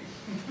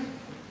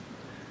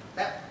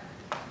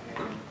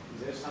 Is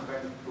there some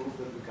kind of proof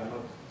that we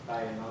cannot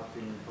tie a knot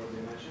in 4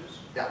 dimensions?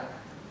 Yeah.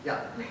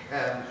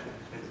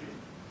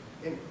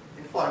 In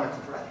 4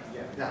 dimensions, right?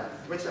 Yeah.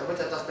 Which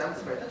I just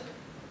demonstrated.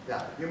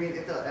 Yeah. You mean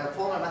it's a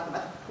formal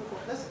mathematical proof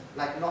of this?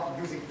 Like not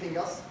using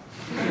fingers?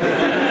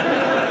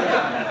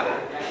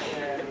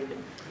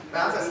 The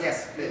answer is yes.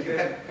 You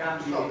can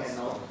show be this. a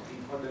knot in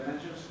 4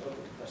 dimensions,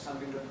 or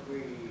something that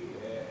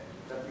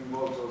that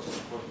involves also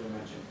 4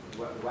 dimensions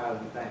while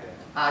we tie them.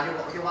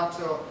 You want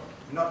to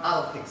not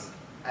other things.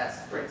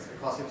 as strings,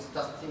 because you've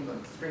just seen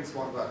that strings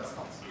won't work as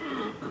knots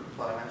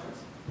for dimensions.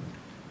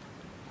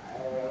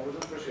 I would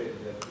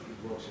appreciate that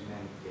it works in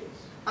any case.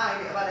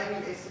 But I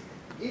mean, it's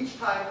each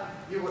time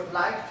you would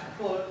like to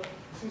pull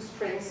two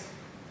strings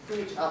to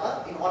each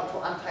other in order to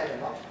untie the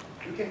knot,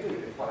 you can do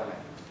it in 4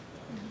 dimensions.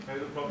 Maybe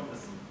the problem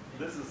is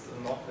this is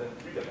a knot in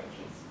 3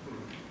 dimensions.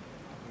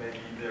 Maybe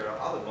there are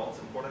other knots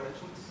in 4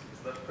 dimensions. Is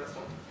that the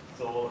question?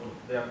 So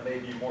there may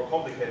be more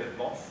complicated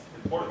knots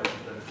in 4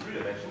 dimensions than in 3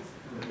 dimensions,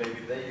 and maybe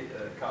they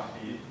can't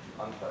be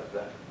untied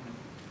then.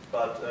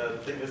 But the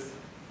thing is,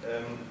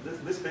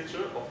 this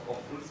picture of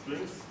two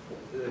strings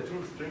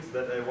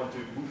that I want to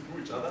move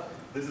through each other,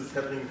 this is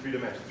happening in 3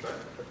 dimensions,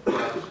 right?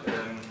 But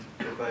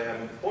if I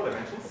am in 4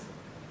 dimensions,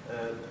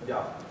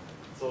 yeah.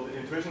 So the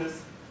intuition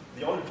is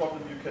the only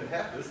problem you can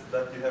have is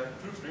that you have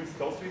 2 strings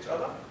close to each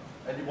other,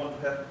 and you want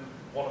to have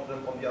one of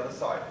them on the other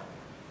side.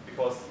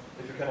 Because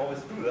if you can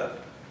always do that,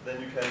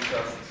 then you can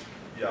just,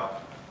 yeah,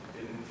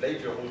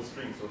 inflate your whole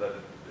string so that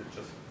it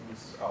just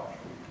moves out.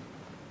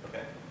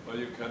 Okay. Well,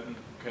 you can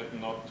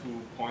knot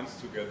 2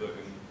 points together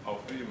in our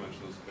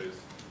 3-dimensional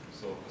space.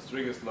 So a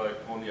string is like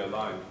only a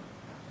line,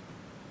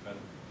 and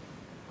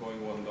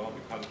going one down,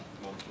 you can't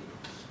knot 2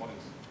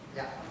 points.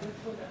 Yeah. I'm not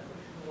sure that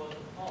question was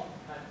on,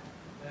 but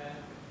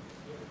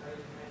if I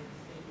can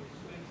distinguish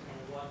strings from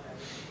one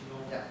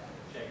dimensional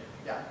object.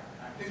 Yeah.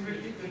 Please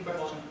repeat the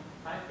question.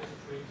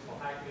 Hyperstrings for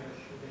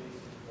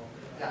hyperspace.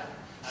 Yeah.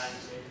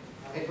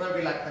 It will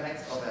be like the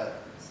next on the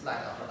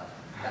slide after that.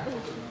 Yeah.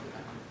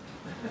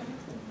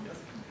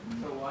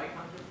 So why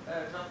can't you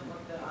just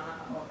put the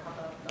or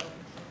cutter dimension?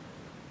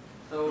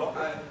 So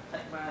I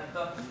take my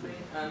dot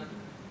string and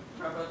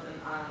grab it in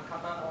a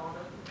cutter around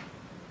it.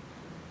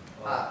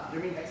 You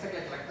mean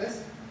exactly like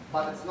this,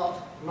 but it's not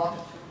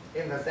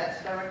in the Z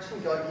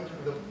direction going into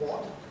the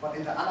board, but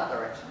in the other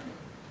direction.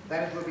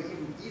 Then it will be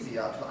even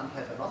easier to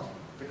untie the knot,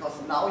 because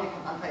now you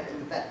can untie it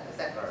in the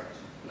Z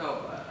direction.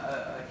 No,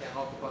 I can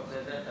also put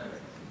the Z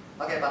direction.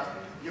 Okay, but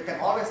you can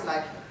always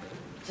like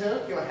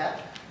tilt your head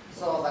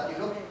so that you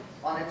look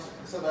on it,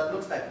 so that it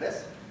looks like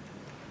this,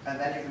 and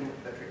then you can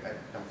move the trick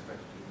like demonstrate.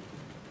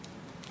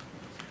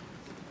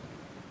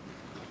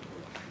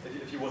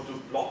 If you want to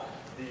block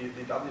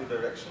the W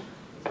direction,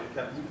 so you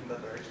can move in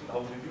that direction, how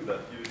do you do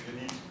that?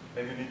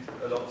 Maybe you need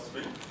a lot of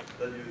string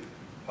that you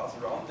pass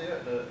around there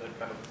in a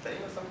kind of a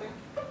plane or something.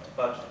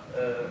 But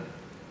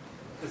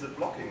is it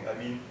blocking? I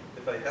mean,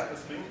 if I have a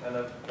string and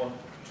I want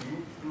to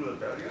move through the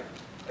barrier,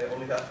 I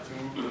only have to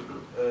move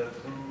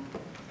through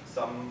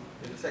some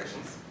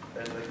intersections,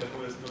 and I can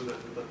always do that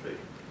with a trick.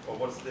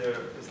 Or is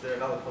there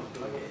another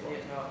possibility?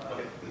 Okay.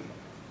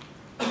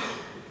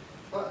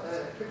 Well,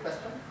 quick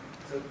question.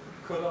 So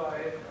could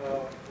I,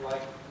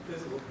 like,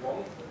 this is a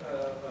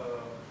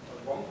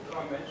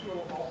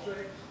one-dimensional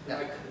object, and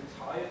I can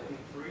tie it in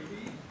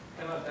 3D,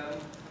 can I then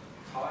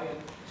tie a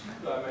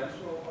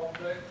 2-dimensional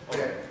object?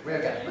 Okay,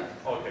 we're getting that.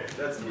 Okay,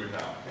 let's do it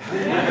now.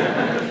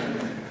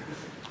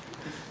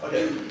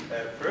 Okay,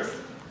 first,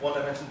 1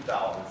 dimension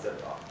down instead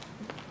of up.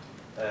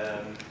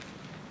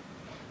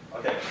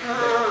 Okay,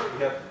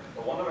 we have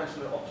a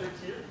 1-dimensional object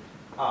here.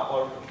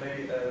 Or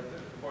maybe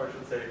before I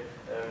should say,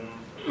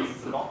 this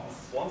is not this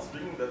is 1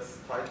 string that's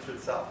tied to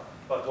itself.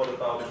 But what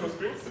about 2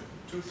 strings?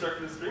 2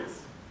 circular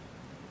strings?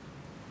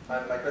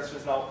 And my question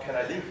is now, can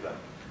I link them?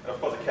 And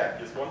of course I can.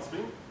 Here's 1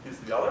 string, here's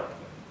the other.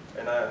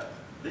 And I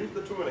link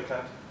the 2 and I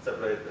can't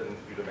separate in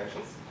 3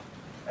 dimensions.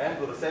 And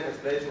with the same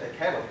explanation, I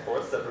can of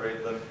course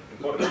separate them in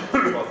 4 dimensions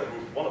because I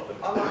moved one of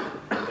them up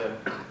and then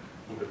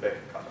move it back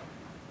and cut.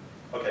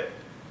 Okay.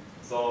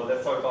 So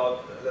let's always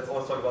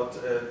talk about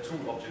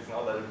 2 objects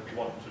now that we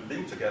want to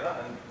link together,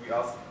 and we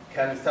ask,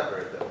 can we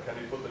separate them? Can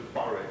we put them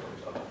far away from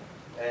each other?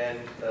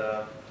 And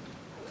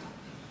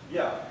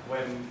yeah,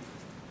 when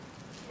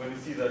we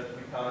see that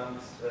we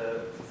can't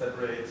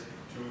separate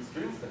 2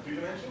 strings in 3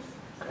 dimensions,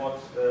 what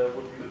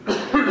would be the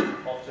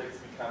objects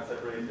we can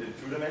separate in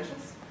 2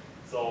 dimensions?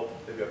 So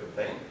if we have a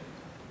plane,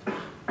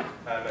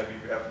 and maybe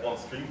we have 1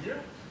 string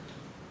here,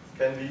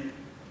 can we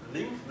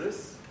link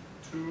this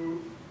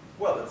to,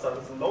 well, it starts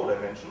as a low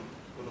dimension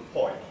with a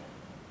point.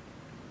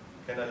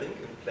 Can I link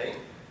in a plane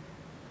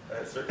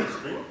a circular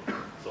string,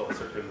 so a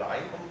circular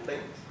line on the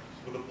plane,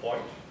 with a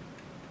point?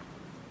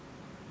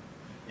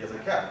 Yes, I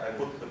can. I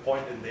put the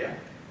point in there,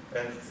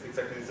 and it's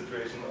exactly the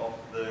situation of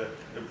the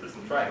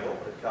imprisoned triangle.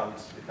 It can't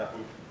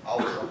move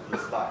out of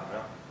this line. Yeah?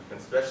 You can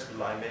stretch the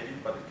line maybe,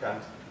 but it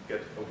can't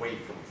get away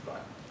from this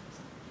line.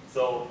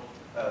 So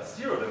a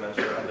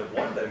 0-dimensional and a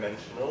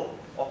 1-dimensional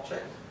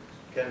object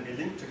can be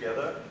linked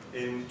together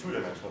in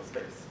 2-dimensional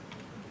space.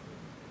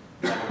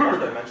 And a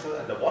 1-dimensional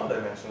and a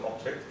 1-dimensional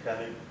object can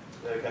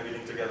be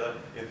linked together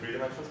in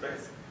 3-dimensional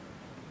space.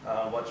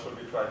 What should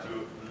we try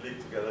to link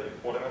together in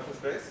 4-dimensional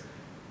space?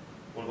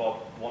 What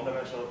about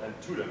 1-dimensional and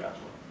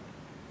 2-dimensional?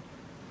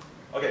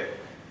 Okay,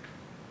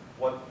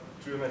 what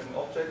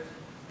 2-dimensional object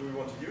do we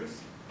want to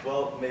use?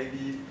 Well,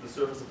 maybe the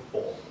surface of a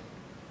ball.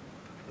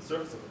 The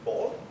surface of a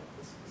ball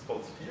is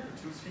called sphere,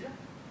 a 2-sphere.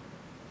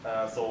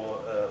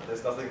 So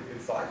there's nothing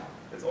inside,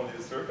 it's only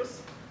the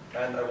surface.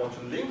 And I want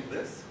to link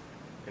this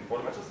in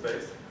four-dimensional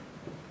space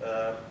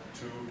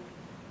to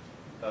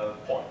a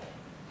point.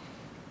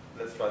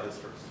 Let's try this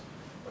first.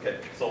 Okay,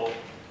 so,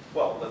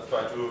 well, let's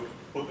try to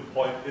put the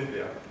point in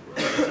there.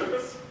 The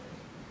surface,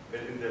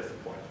 and in there's the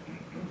point.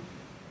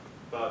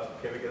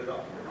 But can we get it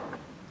up?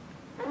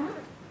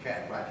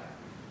 Can, right.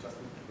 Just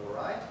move to the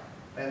right.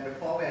 And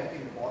before we are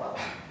hitting the border,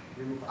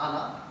 we move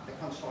Anna, the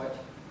conjoint.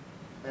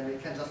 Then we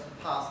can just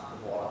pass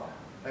the border.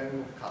 Then we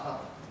move cutter,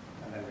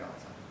 and then we're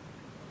outside.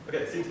 Okay,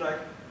 it seems like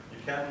you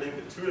can't link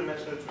a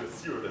two-dimensional to a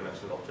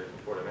zero-dimensional object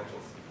in 4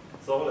 dimensions.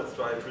 So let's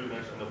try a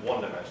two-dimensional and a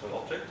one-dimensional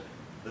object,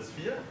 the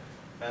sphere,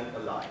 and a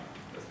line,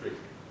 a string.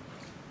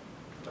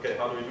 Okay,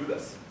 how do we do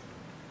this?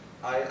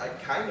 I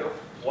kind of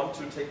want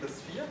to take the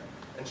sphere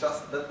and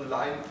just let the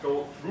line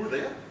go through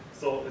there,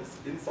 so it's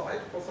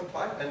inside for some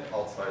time and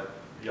outside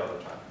the other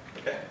time.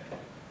 Okay?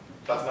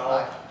 But now,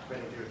 like when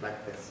you do it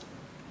like this.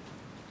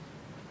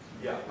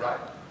 Yeah, right.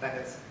 Then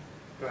it's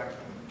going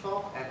from the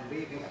top and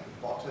leaving at the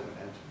bottom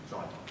and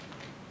joining.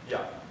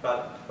 Yeah,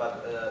 but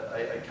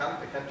I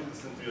can't do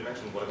this in 3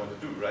 dimensions, what I want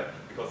to do, right?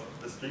 Because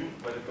the string,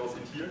 when it goes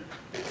in here,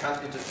 it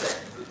can't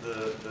intersect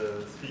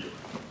the sphere.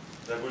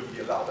 That wouldn't be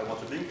allowed. I want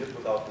to link it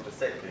without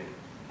intersecting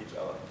each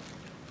other.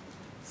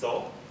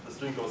 So the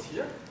string goes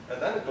here,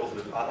 and then it goes a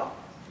little Anna,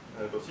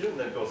 and it goes here, and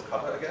then it goes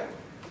cutter again.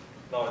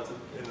 Now it's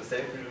in the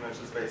same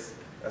 3-dimensional space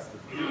as the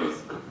sphere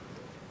is.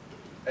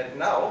 And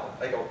now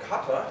I go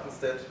cutter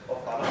instead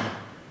of Anna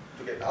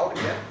to get out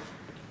again,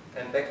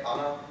 and back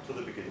Anna to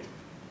the beginning.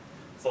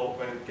 So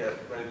when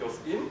it goes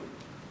in,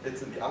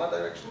 it's in the Anna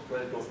direction.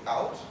 When it goes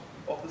out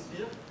of the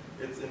sphere,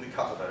 it's in the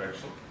cutter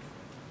direction.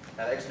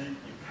 And actually,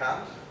 you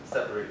can't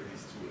separate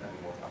these two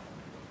anymore.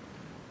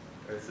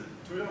 It's a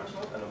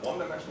 2-dimensional and a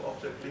 1-dimensional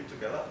object linked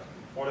together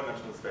in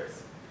 4-dimensional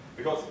space.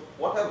 Because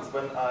what happens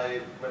when I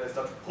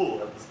start to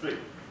pull at the string?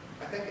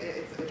 I think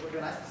it would be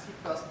nice to see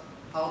first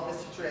how this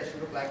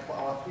situation look like for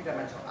our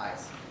 3-dimensional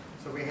eyes.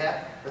 So we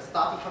have the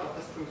starting point of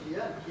the string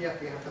here, and here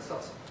we have the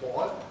surface of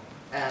ball.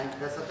 And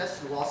the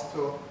suggestion was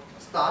to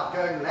start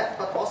going left,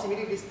 but also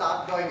immediately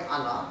start going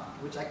Anna,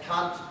 which I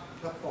can't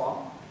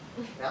perform.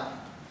 Yeah.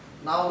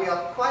 Now we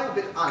are quite a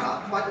bit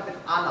Anna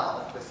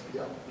of the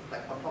sphere,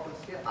 like on top of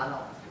the sphere, Anna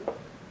of the sphere.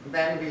 And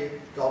then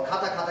we go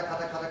cutter, cutter,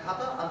 cutter, cutter,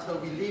 cutter until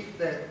we leave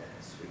the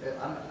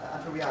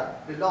until we are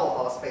below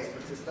our space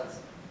resistance.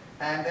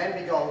 And then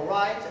we go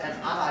right and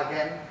Anna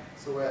again,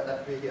 so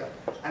that we're here.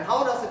 And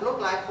how does it look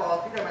like for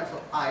our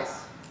 3-dimensional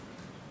eyes?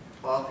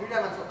 For our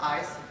 3-dimensional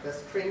eyes, the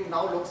string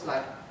now looks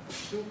like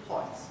 2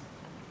 points.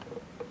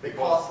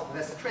 Because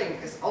the string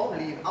is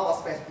only in our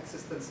space of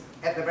existence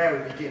at the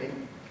very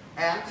beginning.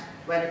 And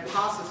when it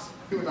passes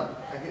through the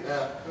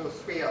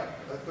sphere,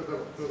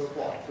 through the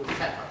wall, through the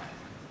center.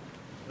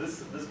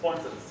 This point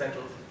is at the center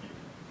of the sphere.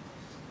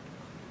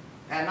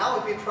 And now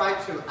if we try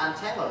to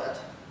untangle it,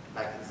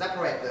 like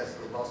separate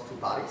those 2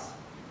 bodies,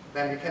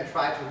 then we can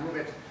try to move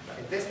it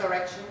in this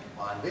direction,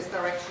 or in this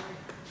direction,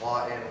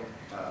 or in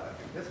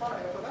this one,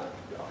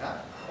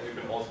 yeah. And you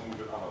can also move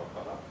it Anna or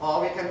cutter.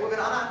 Or we can move it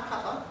Anna and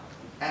cutter,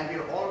 and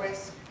we'll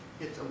always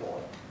hit a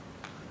wall.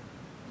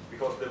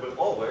 Because there will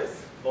always,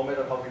 no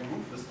matter how we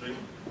move the string,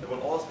 there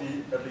will always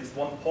be at least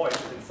 1 point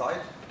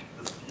inside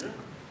the sphere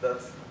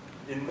that's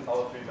in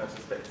our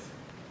 3-dimensional space.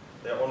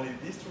 There are only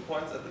these 2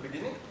 points at the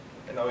beginning,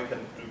 and now we can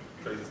do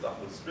crazy stuff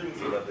with strings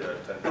so that there are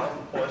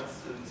 10,000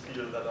 points in the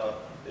sphere that are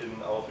in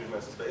our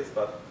 3-dimensional space,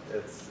 but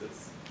it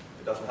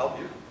doesn't help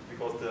you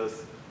because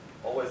there's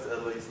always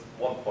at least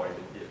 1 point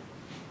in here.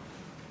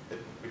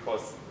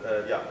 Because,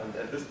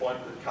 and this point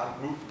it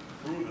can't move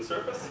through the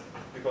surface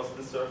because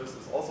this surface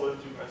is also in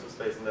 2-dimensional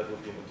space and that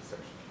would be an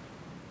intersection.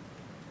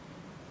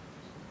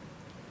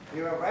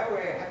 We were very,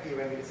 very happy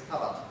when we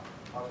discovered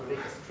how to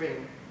link a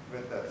string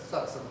with the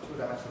surface of a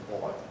 2-dimensional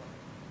board.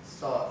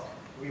 So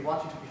we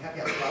want you to be happy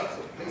as well,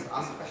 so please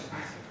ask questions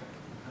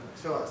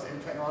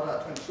in order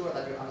to ensure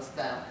that you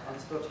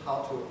understood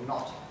how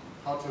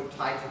to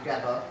tie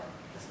together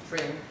the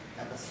string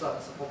and the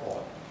surface of a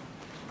board.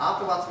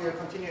 Afterwards, we will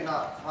continue in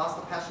a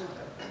faster passion,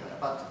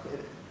 but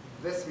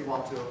this we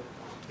want to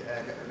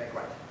make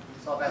right.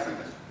 So that's the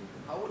question.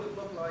 How would it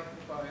look like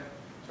if I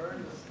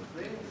turn the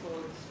string so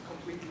it's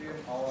completely in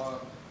our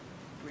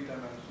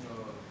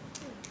 3-dimensional?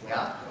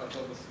 Yeah.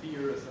 So the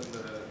sphere is in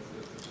the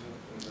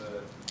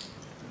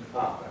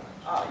fourth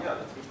dimension. Yeah,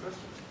 that's a good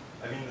question.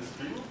 I mean, the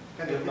string,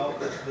 now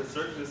the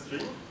circular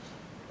string,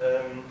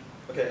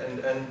 okay,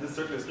 and this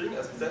circular string,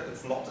 as we said,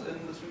 it's not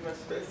in the 3-dimensional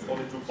space, it's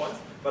only 2 points,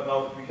 but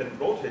now we can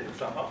rotate it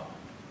somehow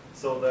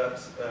so that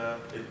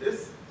it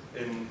is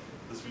in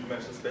the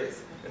 3-dimensional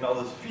space, and now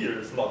the sphere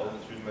is not in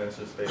the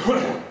 3-dimensional space.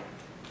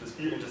 The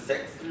sphere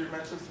intersects the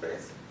 3-dimensional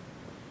space,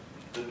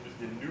 the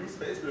new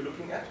space we're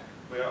looking at,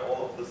 where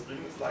all of the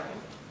string is lying,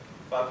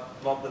 but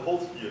not the whole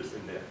sphere is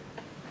in there.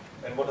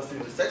 And what does the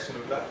intersection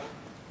look like?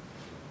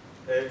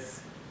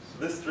 It's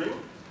this string,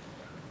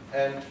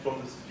 and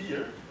from the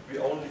sphere, we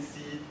only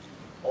see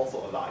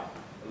also a line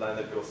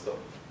that goes so.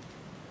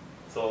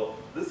 So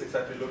this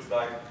exactly looks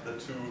like the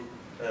 2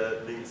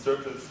 linked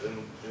circles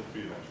in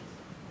 3 dimensions.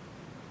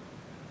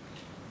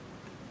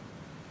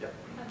 Yeah.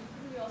 Can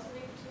we also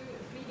link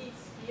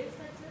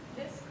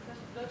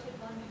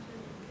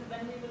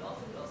then we will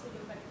also look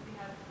like we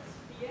have a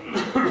sphere,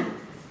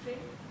 a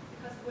string,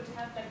 because we would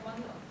have like one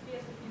of the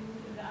spheres if you move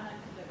in the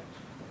analytical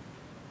direction.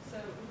 So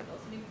we could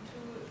also link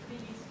two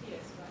 3D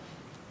spheres, right?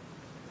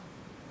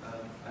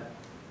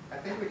 I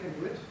think we can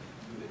do it.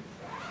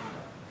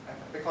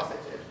 Because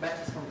it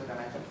matches from the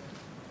dimensions.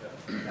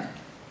 Yeah.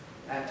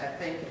 And I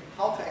think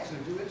how to actually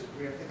do it,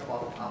 we'll think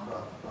about it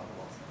afterwards.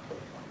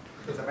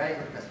 It's a very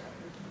good question.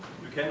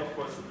 You can, of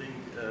course, link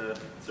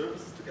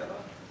surfaces together,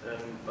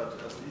 but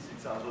as an easy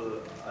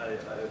example, I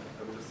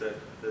would have said,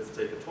 let's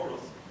take a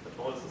torus. A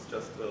torus is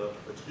just a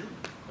tube,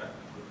 right?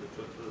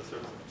 The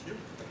surface of a tube.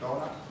 A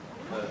donut?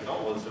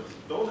 No, well, the surface of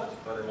a donut,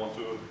 but I want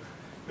to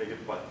make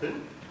it quite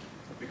thin,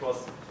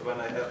 because when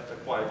I have a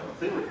quite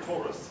thin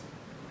torus,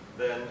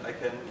 then I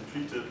can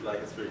treat it like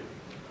a string.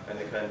 And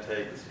I can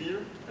take a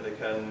sphere, and I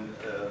can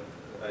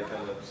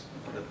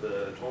let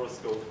the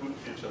torus go through the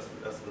field just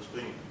as the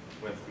string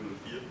went through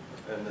the field.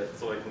 And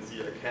so I can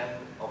see I can,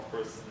 of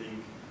course,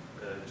 link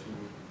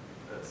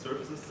two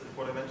surfaces in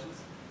 4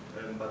 dimensions.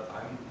 But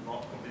I'm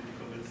not completely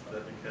convinced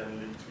that we can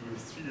link two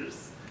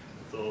spheres.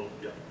 So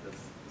yeah,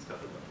 let's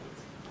discuss it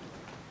afterwards.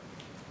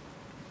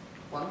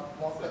 One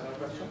more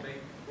question?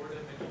 Make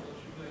 4-dimensional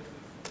shoelaces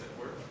that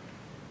work?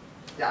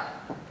 Yeah,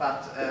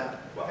 but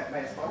may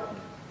I start?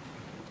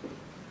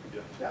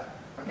 Yeah.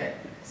 Okay.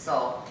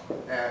 So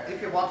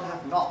if you want to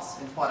have knots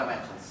in 4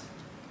 dimensions,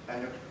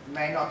 then you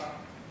may not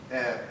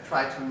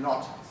try to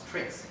knot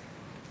strings.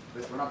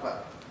 This will not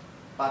work.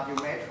 But you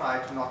may try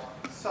to knot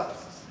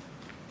surfaces.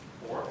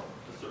 Or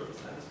the surface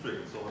and the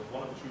string. So if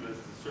one of the shoelaces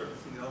is the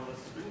surface and the other one is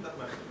the string, that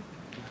might work.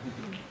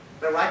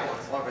 The right one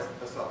is always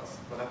the surface.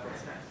 So that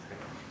works.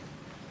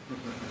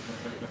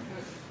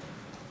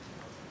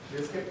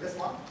 You skip this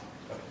one?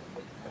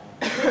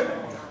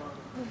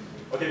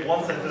 Okay,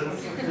 one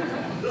sentence.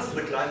 This is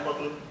the Klein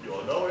bottle. You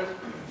all know it.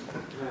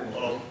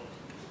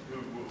 You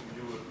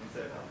would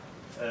say now.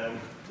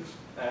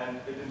 And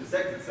it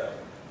intersects itself.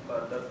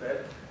 But that's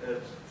bad.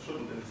 It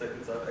shouldn't intersect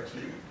itself,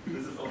 actually.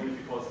 This is only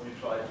because we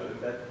try to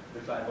embed the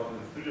Klein bottle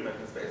in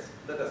 3-dimensional space.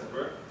 That doesn't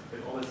work.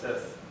 It always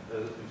has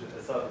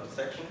a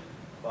self-intersection.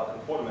 But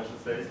in 4-dimensional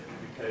space,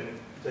 we can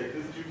take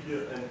this tube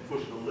here and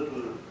push it a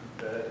little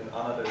in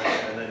another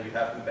direction, and then we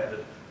have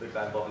embedded the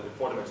Klein bottle in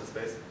 4-dimensional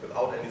space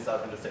without any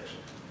self-intersection.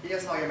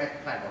 Here's how you make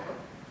a Klein bottle.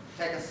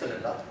 Take a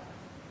cylinder.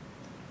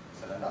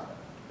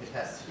 It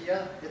has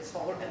here its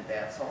hole and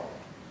there its hole.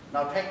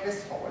 Now take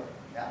this hole,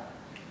 yeah,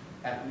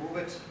 and move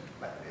it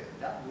like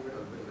move it a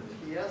little bit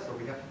here. So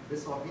we have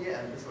this hole here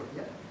and this hole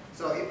here.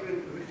 So if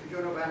you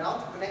were now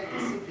to connect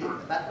this simply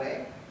that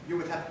way, you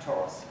would have a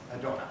torus, a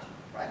donut,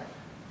 right?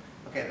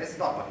 Okay, this is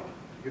not what you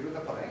do. You do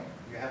the following.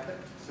 You have the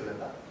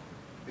cylinder.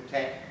 You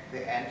take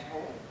the end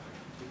hole,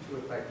 you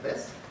do it like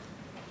this.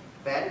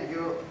 Then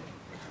you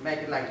make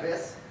it like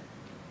this.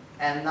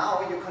 And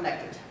now you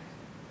connect it.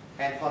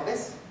 And for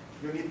this,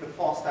 you need the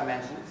 4th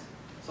dimensions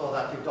so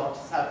that you don't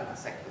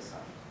self-intersect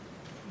yourself.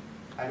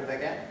 I do it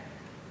again.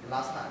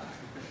 Last time.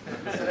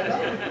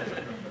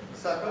 Cylinder,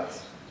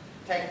 circles.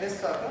 Take this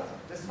circle,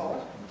 this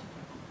hole,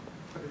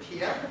 put it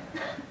here.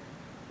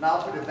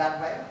 Now put it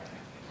that way.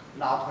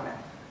 Now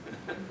connect.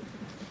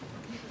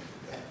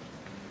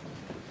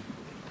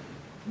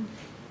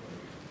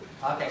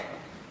 Okay.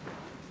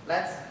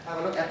 Let's have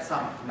a look at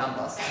some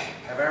numbers.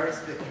 A very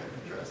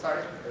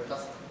sorry,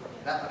 just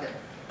that. Okay.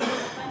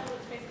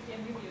 Basically a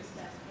Möbius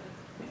test,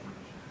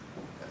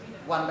 but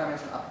 1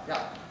 dimension up.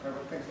 Yeah, I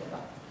would think so.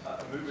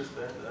 Möbius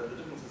band. The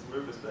difference is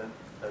Möbius band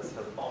has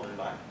a boundary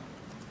line.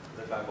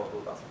 The Klein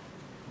bottle doesn't.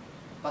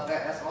 But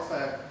there is also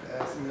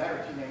a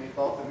similarity, namely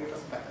both the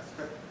Möbius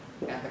strip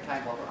and the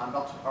Klein bottle are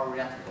not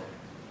orientable.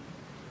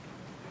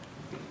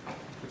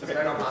 Which is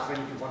very hard when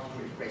you want to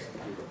do equations to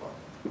the report.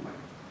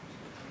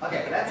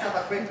 Okay, let's have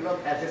a quick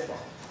look at this one.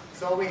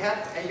 So we have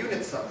a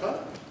unit circle,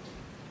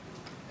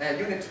 a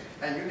unit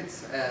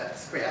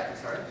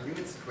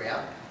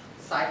square,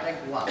 side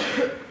length 1,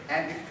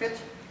 and we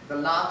fit the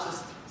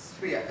largest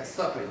sphere, a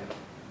circle in it,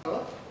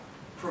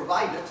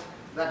 provided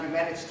that you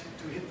managed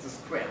to hit the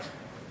square.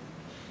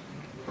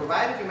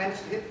 Provided you manage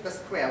to hit the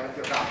square with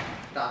your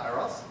dart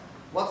arrows,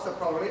 what's the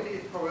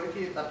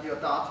probability that your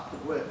dart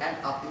will end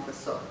up in the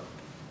circle?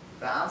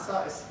 The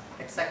answer is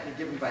exactly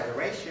given by the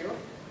ratio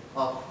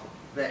of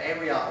the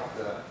area of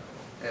the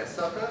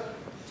circle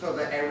to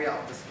the area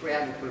of the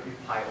square, and it will be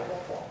pi over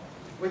 4,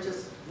 which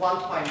is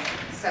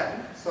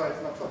 1.7, so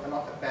it's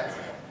not a bad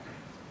score.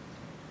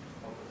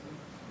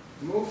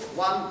 Move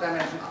 1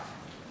 dimension up.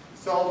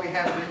 So we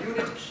have the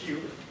unit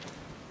cube,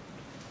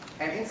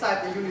 and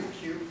inside the unit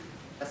cube,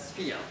 a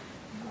sphere,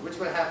 which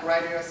will have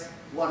radius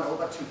 1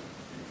 over 2.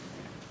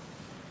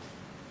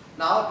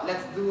 Now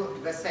let's do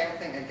the same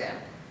thing again.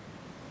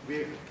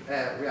 We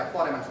are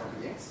 4-dimensional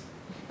beings,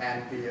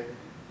 and we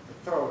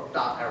throw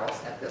dart arrows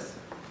at this.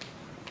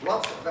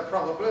 What's the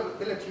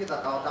probability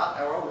that our dart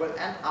arrow will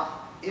end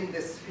up in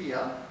this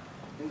sphere,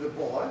 in the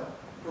ball,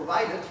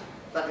 provided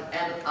that it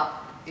ended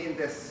up in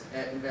this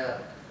in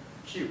the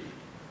cube?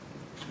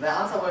 The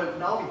answer will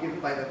now be given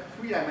by the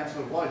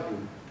 3-dimensional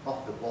volume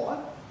of the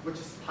ball, which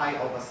is pi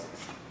over 6.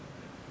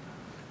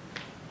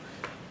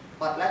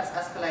 But let's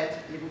escalate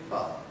even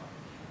further.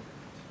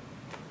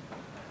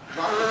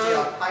 What if we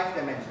are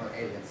 5-dimensional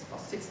aliens, or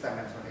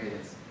 6-dimensional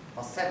aliens,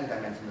 or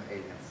 7-dimensional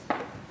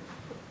aliens?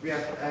 We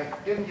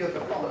have given you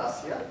the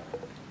formulas here,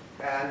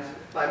 and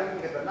by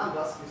looking at the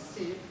numbers, you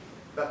see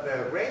that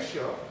the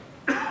ratio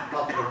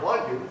of the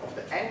volume, of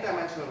the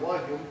n-dimensional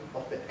volume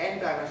of the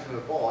n-dimensional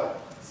ball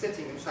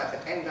sitting inside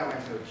the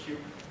n-dimensional cube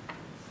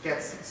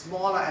gets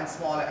smaller and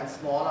smaller and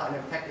smaller, and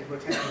in fact it will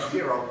tend to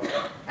 0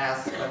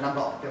 as the number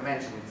of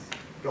dimensions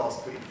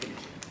goes to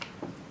infinity.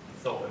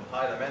 So in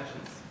high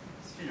dimensions,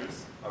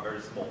 spheres are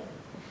very small.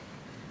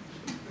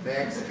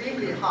 They're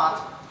extremely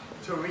hard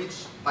to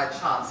reach by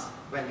chance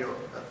when you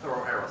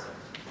throw arrows in.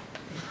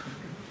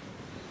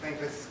 I think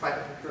this is quite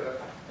a peculiar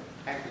fact.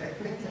 And I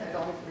think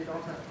we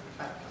don't have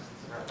time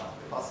right now,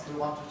 because we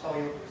want to show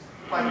you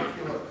quite a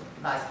few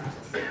nice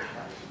pictures.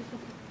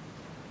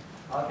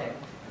 Okay,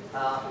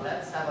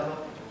 let's have a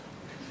look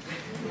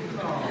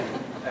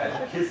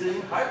at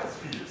kissing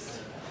hyperspheres.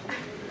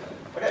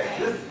 Okay,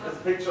 this is a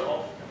picture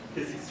of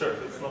kissing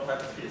circles, not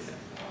hyperspheres.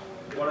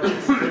 What are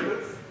kissing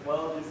circles?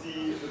 Well, you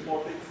see the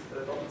four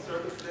big dotted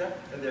circles there,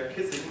 and they're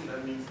kissing.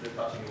 That means they're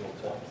touching one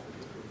point.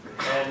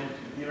 And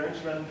the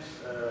arrangement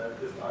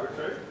is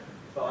arbitrary,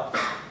 but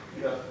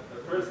we have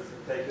first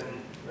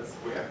taken a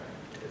square,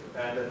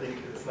 and I think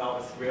it's now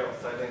a square of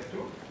side length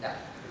 2. Yeah.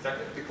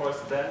 Exactly, because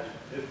then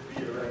if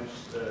we arrange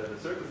the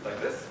circles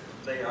like this,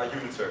 they are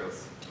unit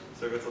circles,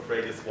 circles of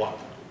radius 1.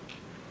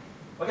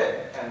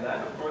 Okay, and then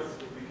of course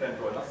we can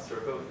draw another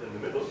circle in the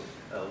middle,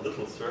 a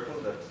little circle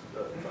that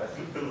tries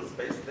to fill the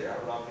space there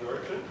around the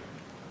origin,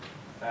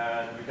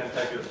 and we can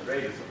calculate the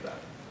radius of that.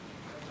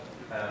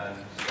 And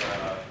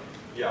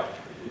yeah,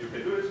 you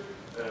can do it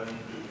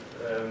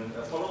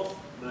as follows.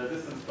 The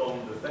distance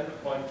from the center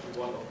point to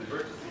one of the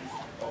vertices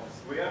of the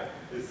square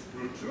is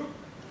 √2.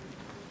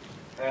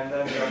 And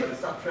then we have to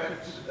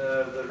subtract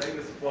the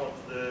radius of one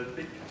of the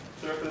big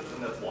circles,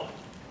 and that's 1.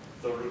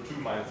 So √2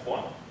 minus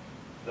 1,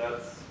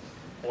 that's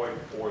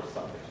 0.4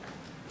 something.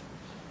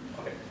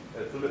 Okay,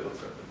 it's a little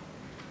circle.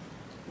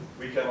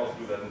 We can also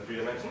do that in 3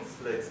 dimensions.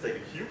 Let's take a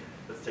cube,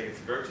 let's take its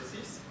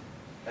vertices,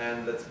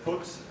 and let's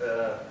put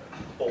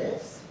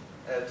balls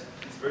at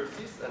these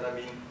vertices, and I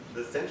mean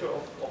the center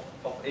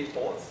of 8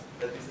 balls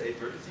at these 8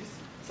 vertices,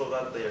 so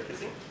that they are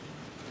kissing.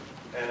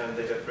 And then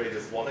they have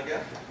radius 1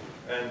 again.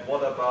 And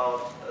what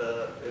about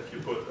if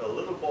you put a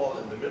little ball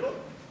in the middle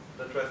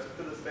that tries to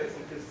fill the space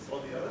and kisses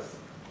all the others?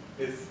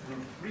 It's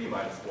 √3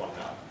 minus 1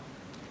 now.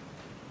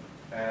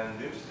 And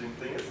the interesting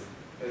thing is,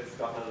 it's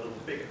gotten a little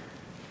bigger.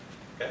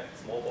 Okay,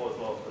 small ball is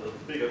now a little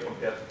bigger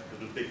compared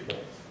to the big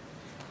balls.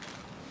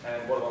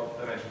 And what about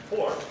dimension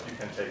 4? You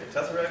can take a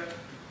tesseract,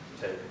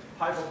 take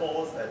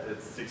hyperballs at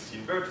its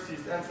 16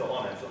 vertices, and so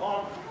on and so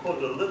on.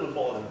 Put a little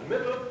ball in the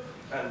middle,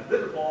 and the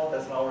little ball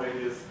has now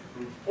radius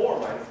 √4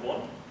 minus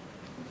 1.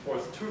 4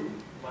 is 2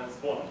 minus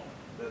 1,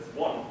 that's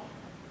 1.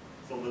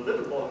 So the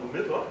little ball in the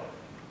middle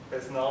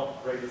is now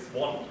radius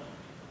 1,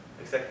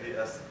 exactly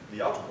as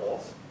the outer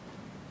balls.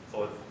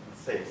 So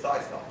it's the same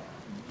size now.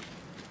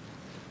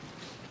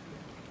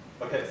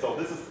 Okay, so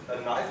this is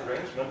a nice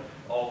arrangement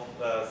of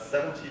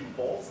 17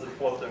 balls in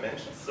 4th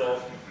dimension.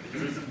 So if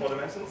you use it 4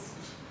 dimensions,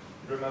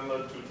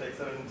 remember to take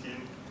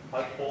 17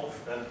 half balls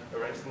and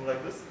arrange them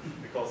like this,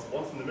 because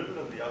one's in the middle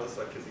and the others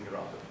are kissing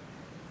around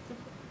it.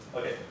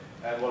 Okay,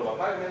 and what about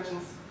 5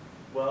 dimensions?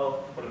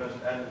 Well, for dimension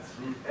n, it's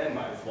 √n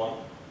minus 1,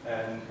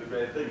 and the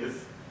great thing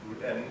is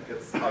 √n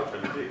gets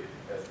arbitrarily big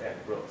as n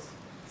grows.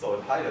 So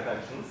in high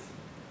dimensions,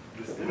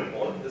 this inner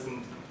ball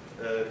isn't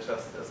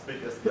just as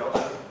big as the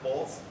outer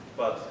balls,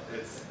 but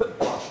it's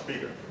much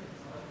bigger.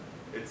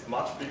 It's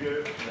much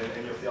bigger than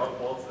any of the outer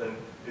balls, and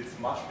it's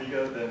much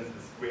bigger than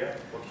the square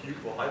or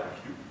cube or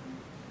hypercube.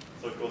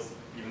 So it goes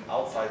even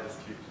outside this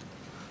cube.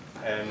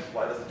 And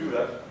why does it do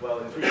that? Well,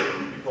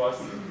 intuitively, because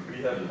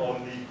we have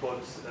only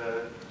put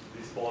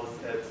these balls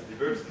at the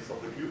vertices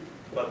of the cube,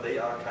 but they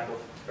are kind of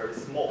very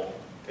small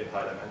in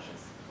high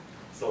dimensions.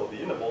 So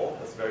the inner ball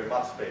has very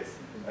much space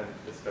and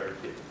is very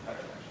big in high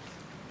dimensions.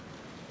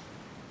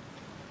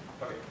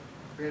 Okay.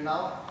 We'll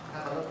now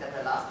have a look at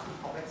the last 2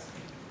 topics,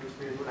 which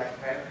we'll do like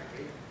very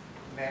quickly.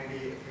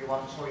 Namely, we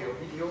want to show you a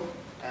video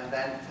and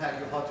then tell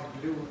you how to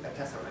glue a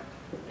tesseract.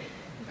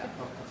 Yeah,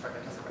 how to construct a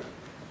tesseract.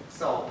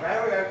 So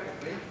very, very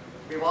quickly,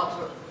 we want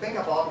to think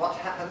about what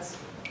happens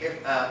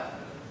if a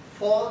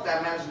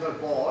 4-dimensional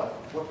ball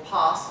would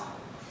pass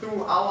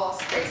through our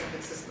space of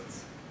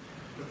existence.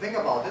 To think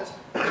about it,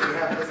 we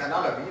have this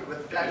analogy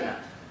with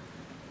flatland.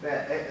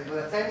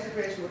 The same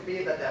situation would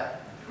be that a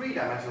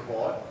 3-dimensional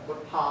ball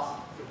would pass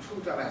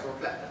through 2-dimensional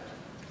flatland.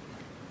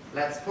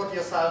 Let's put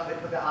yourself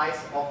into the eyes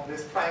of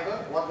this triangle.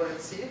 What will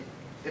it see?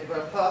 It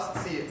will first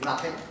see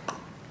nothing.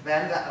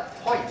 Then a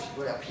point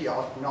will appear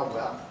out of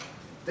nowhere.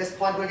 This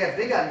point will get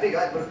bigger and bigger.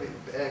 It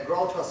will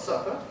grow to a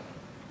circle.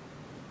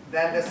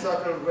 Then the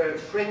circle will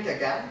shrink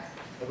again.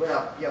 It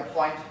will be a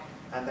point,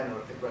 and then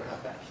it will have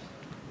vanished.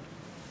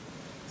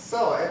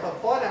 So if a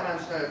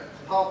 4-dimensional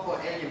powerful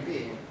alien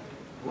being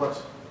would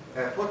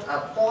put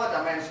a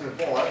 4-dimensional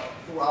ball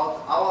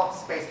throughout our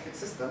space of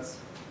existence,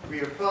 we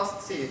will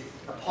first see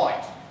a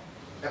point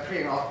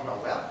appearing out of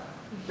nowhere.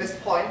 This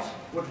point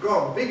would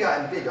grow bigger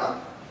and bigger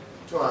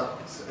to a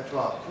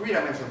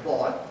 3-dimensional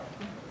ball.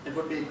 It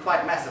would be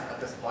quite massive at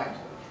this point.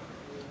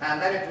 And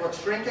then it would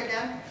shrink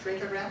again.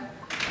 It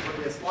would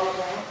be a smaller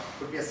ball,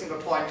 it would be a single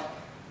point,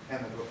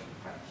 and it would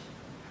vanish.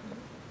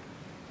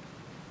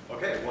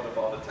 Okay, what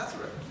about a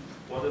tesseract?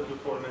 What if the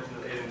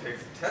 4-dimensional alien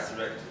takes a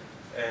tesseract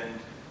and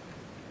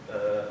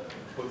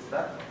puts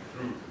that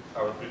through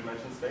our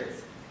 3-dimensional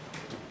space?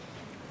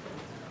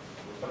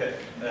 Okay,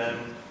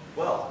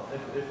 well,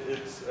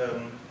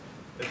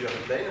 if you have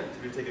a plane and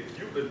we take a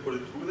cube and put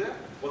it through there,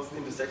 what's the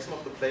intersection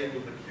of the plane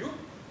with the cube?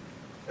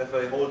 If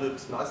I hold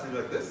it nicely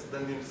like this,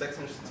 then the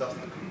intersection is just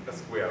a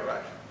square,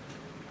 right?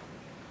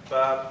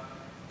 But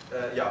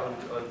yeah, and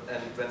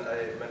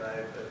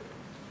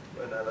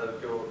when I let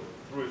it go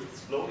through it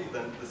slowly,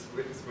 then the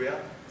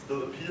square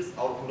still appears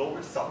out of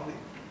nowhere suddenly.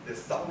 There's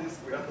suddenly a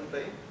square on the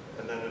plane,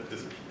 and then it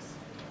disappears.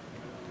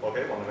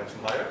 Okay, 1 dimension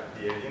higher,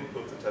 the alien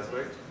puts a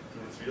tesseract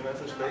through the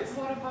 3-dimensional space.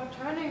 What about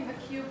turning the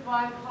cube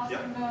while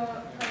passing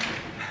the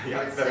plane?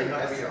 Yeah, it's very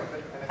nice. I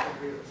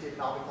think we see it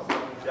now because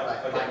we have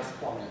like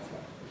 -4 minutes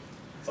left.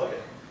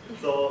 Okay,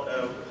 so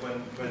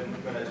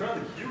when I turn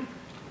the cube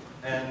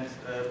and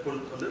put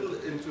it a little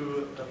into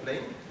a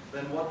plane,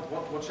 then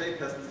what shape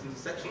has this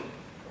intersection?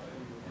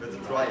 It's a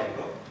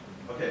triangle.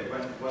 Okay, if I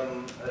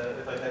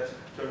had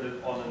turned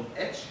it on an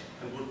edge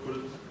and would put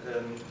it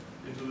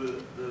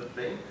into the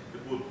plane,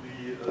 it would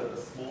be a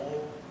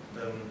small,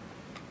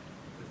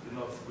 it's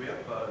not square,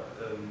 but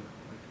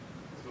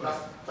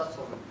just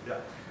one.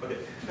 Yeah. Okay.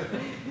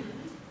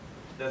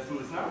 Let's do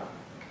this now.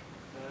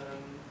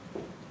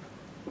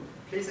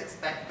 Please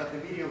expect that the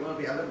video will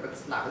be a little bit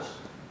sluggish.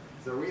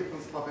 The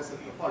reasons for this is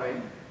the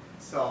following.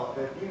 So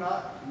the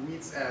beamer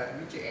needs a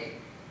VGA,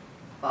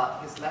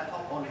 but his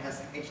laptop only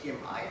has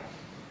HDMI.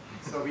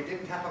 So we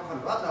didn't have a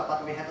converter,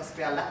 but we had a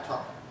spare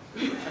laptop.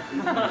 And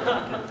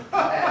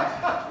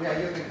we are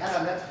using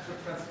Ethernet to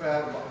transfer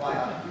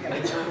via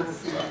VGA to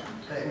see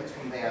the image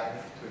from there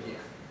to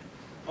here.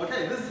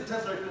 Okay, this is a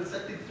tesseract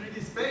intersecting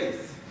 3D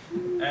space.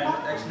 And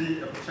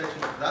actually a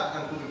projection of that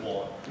onto the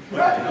wall.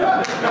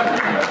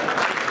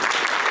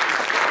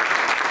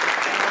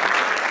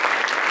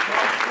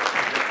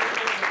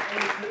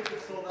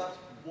 So that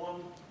one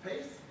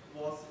face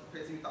was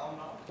facing down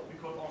now. We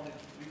could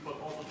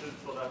also do it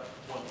so that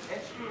one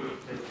edge would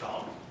face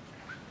down.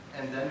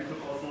 And then we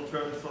could also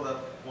turn it so that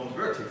one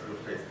vertex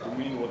would face down. You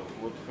mean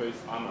would face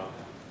Anna?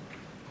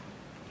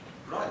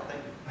 Right,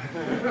 thank you.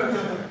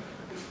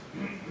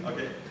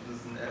 Okay, this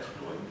is an edge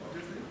drawing,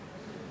 obviously.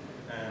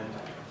 And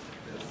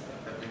there's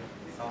happening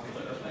something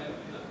special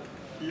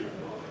here.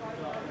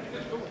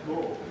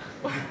 Whoa.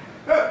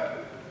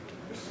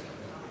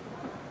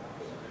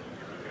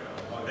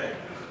 Okay.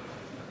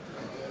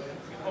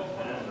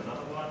 And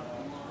another one.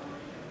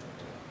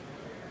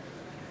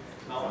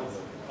 Now it's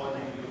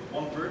pointing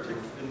one vertex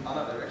in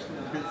another direction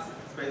and hits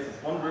spaces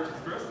one vertex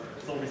first.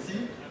 So we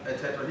see a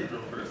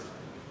tetrahedron first,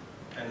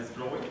 and it's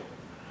growing.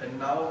 And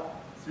now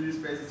 3D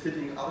space is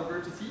hitting other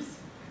vertices.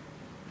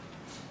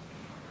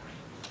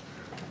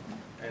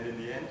 And in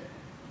the end,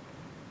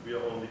 we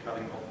are only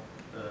cutting off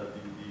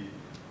the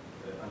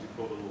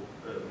antipodal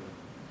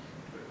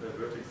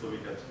vertex, so we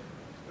get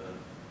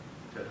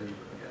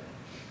tetrahedron again.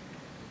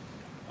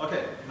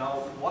 Okay, now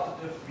what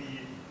if we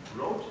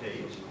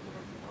rotate?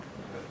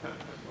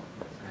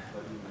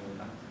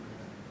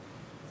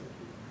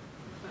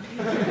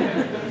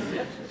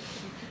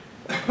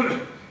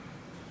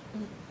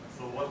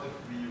 So what if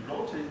we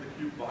rotate the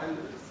cube while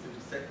it's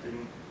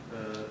intersecting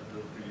the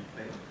 3D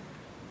plane?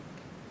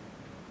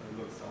 It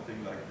looks something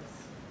like this.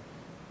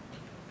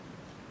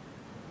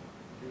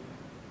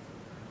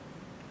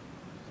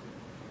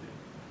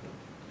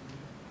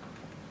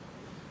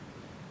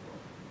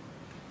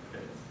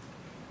 Okay,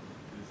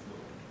 it's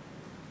slow.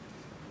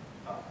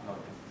 No,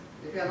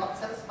 if you are not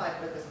satisfied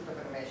with this bit of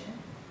animation,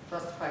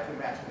 just try to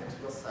imagine it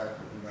yourself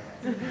in your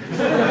head.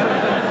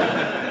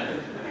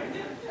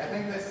 I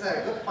think this is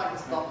a good point to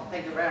stop.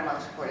 Thank you very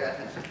much for your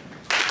attention.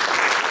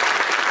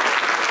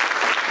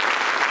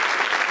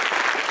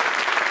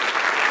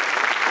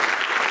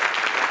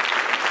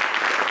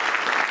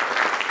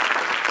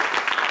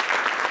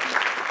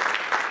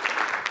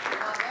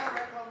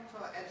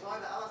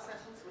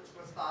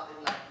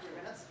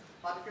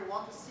 But if you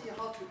want to see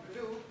how to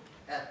glue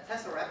a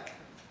tesseract,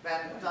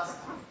 then just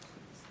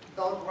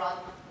don't run,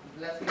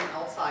 let's be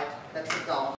outside, let's sit down.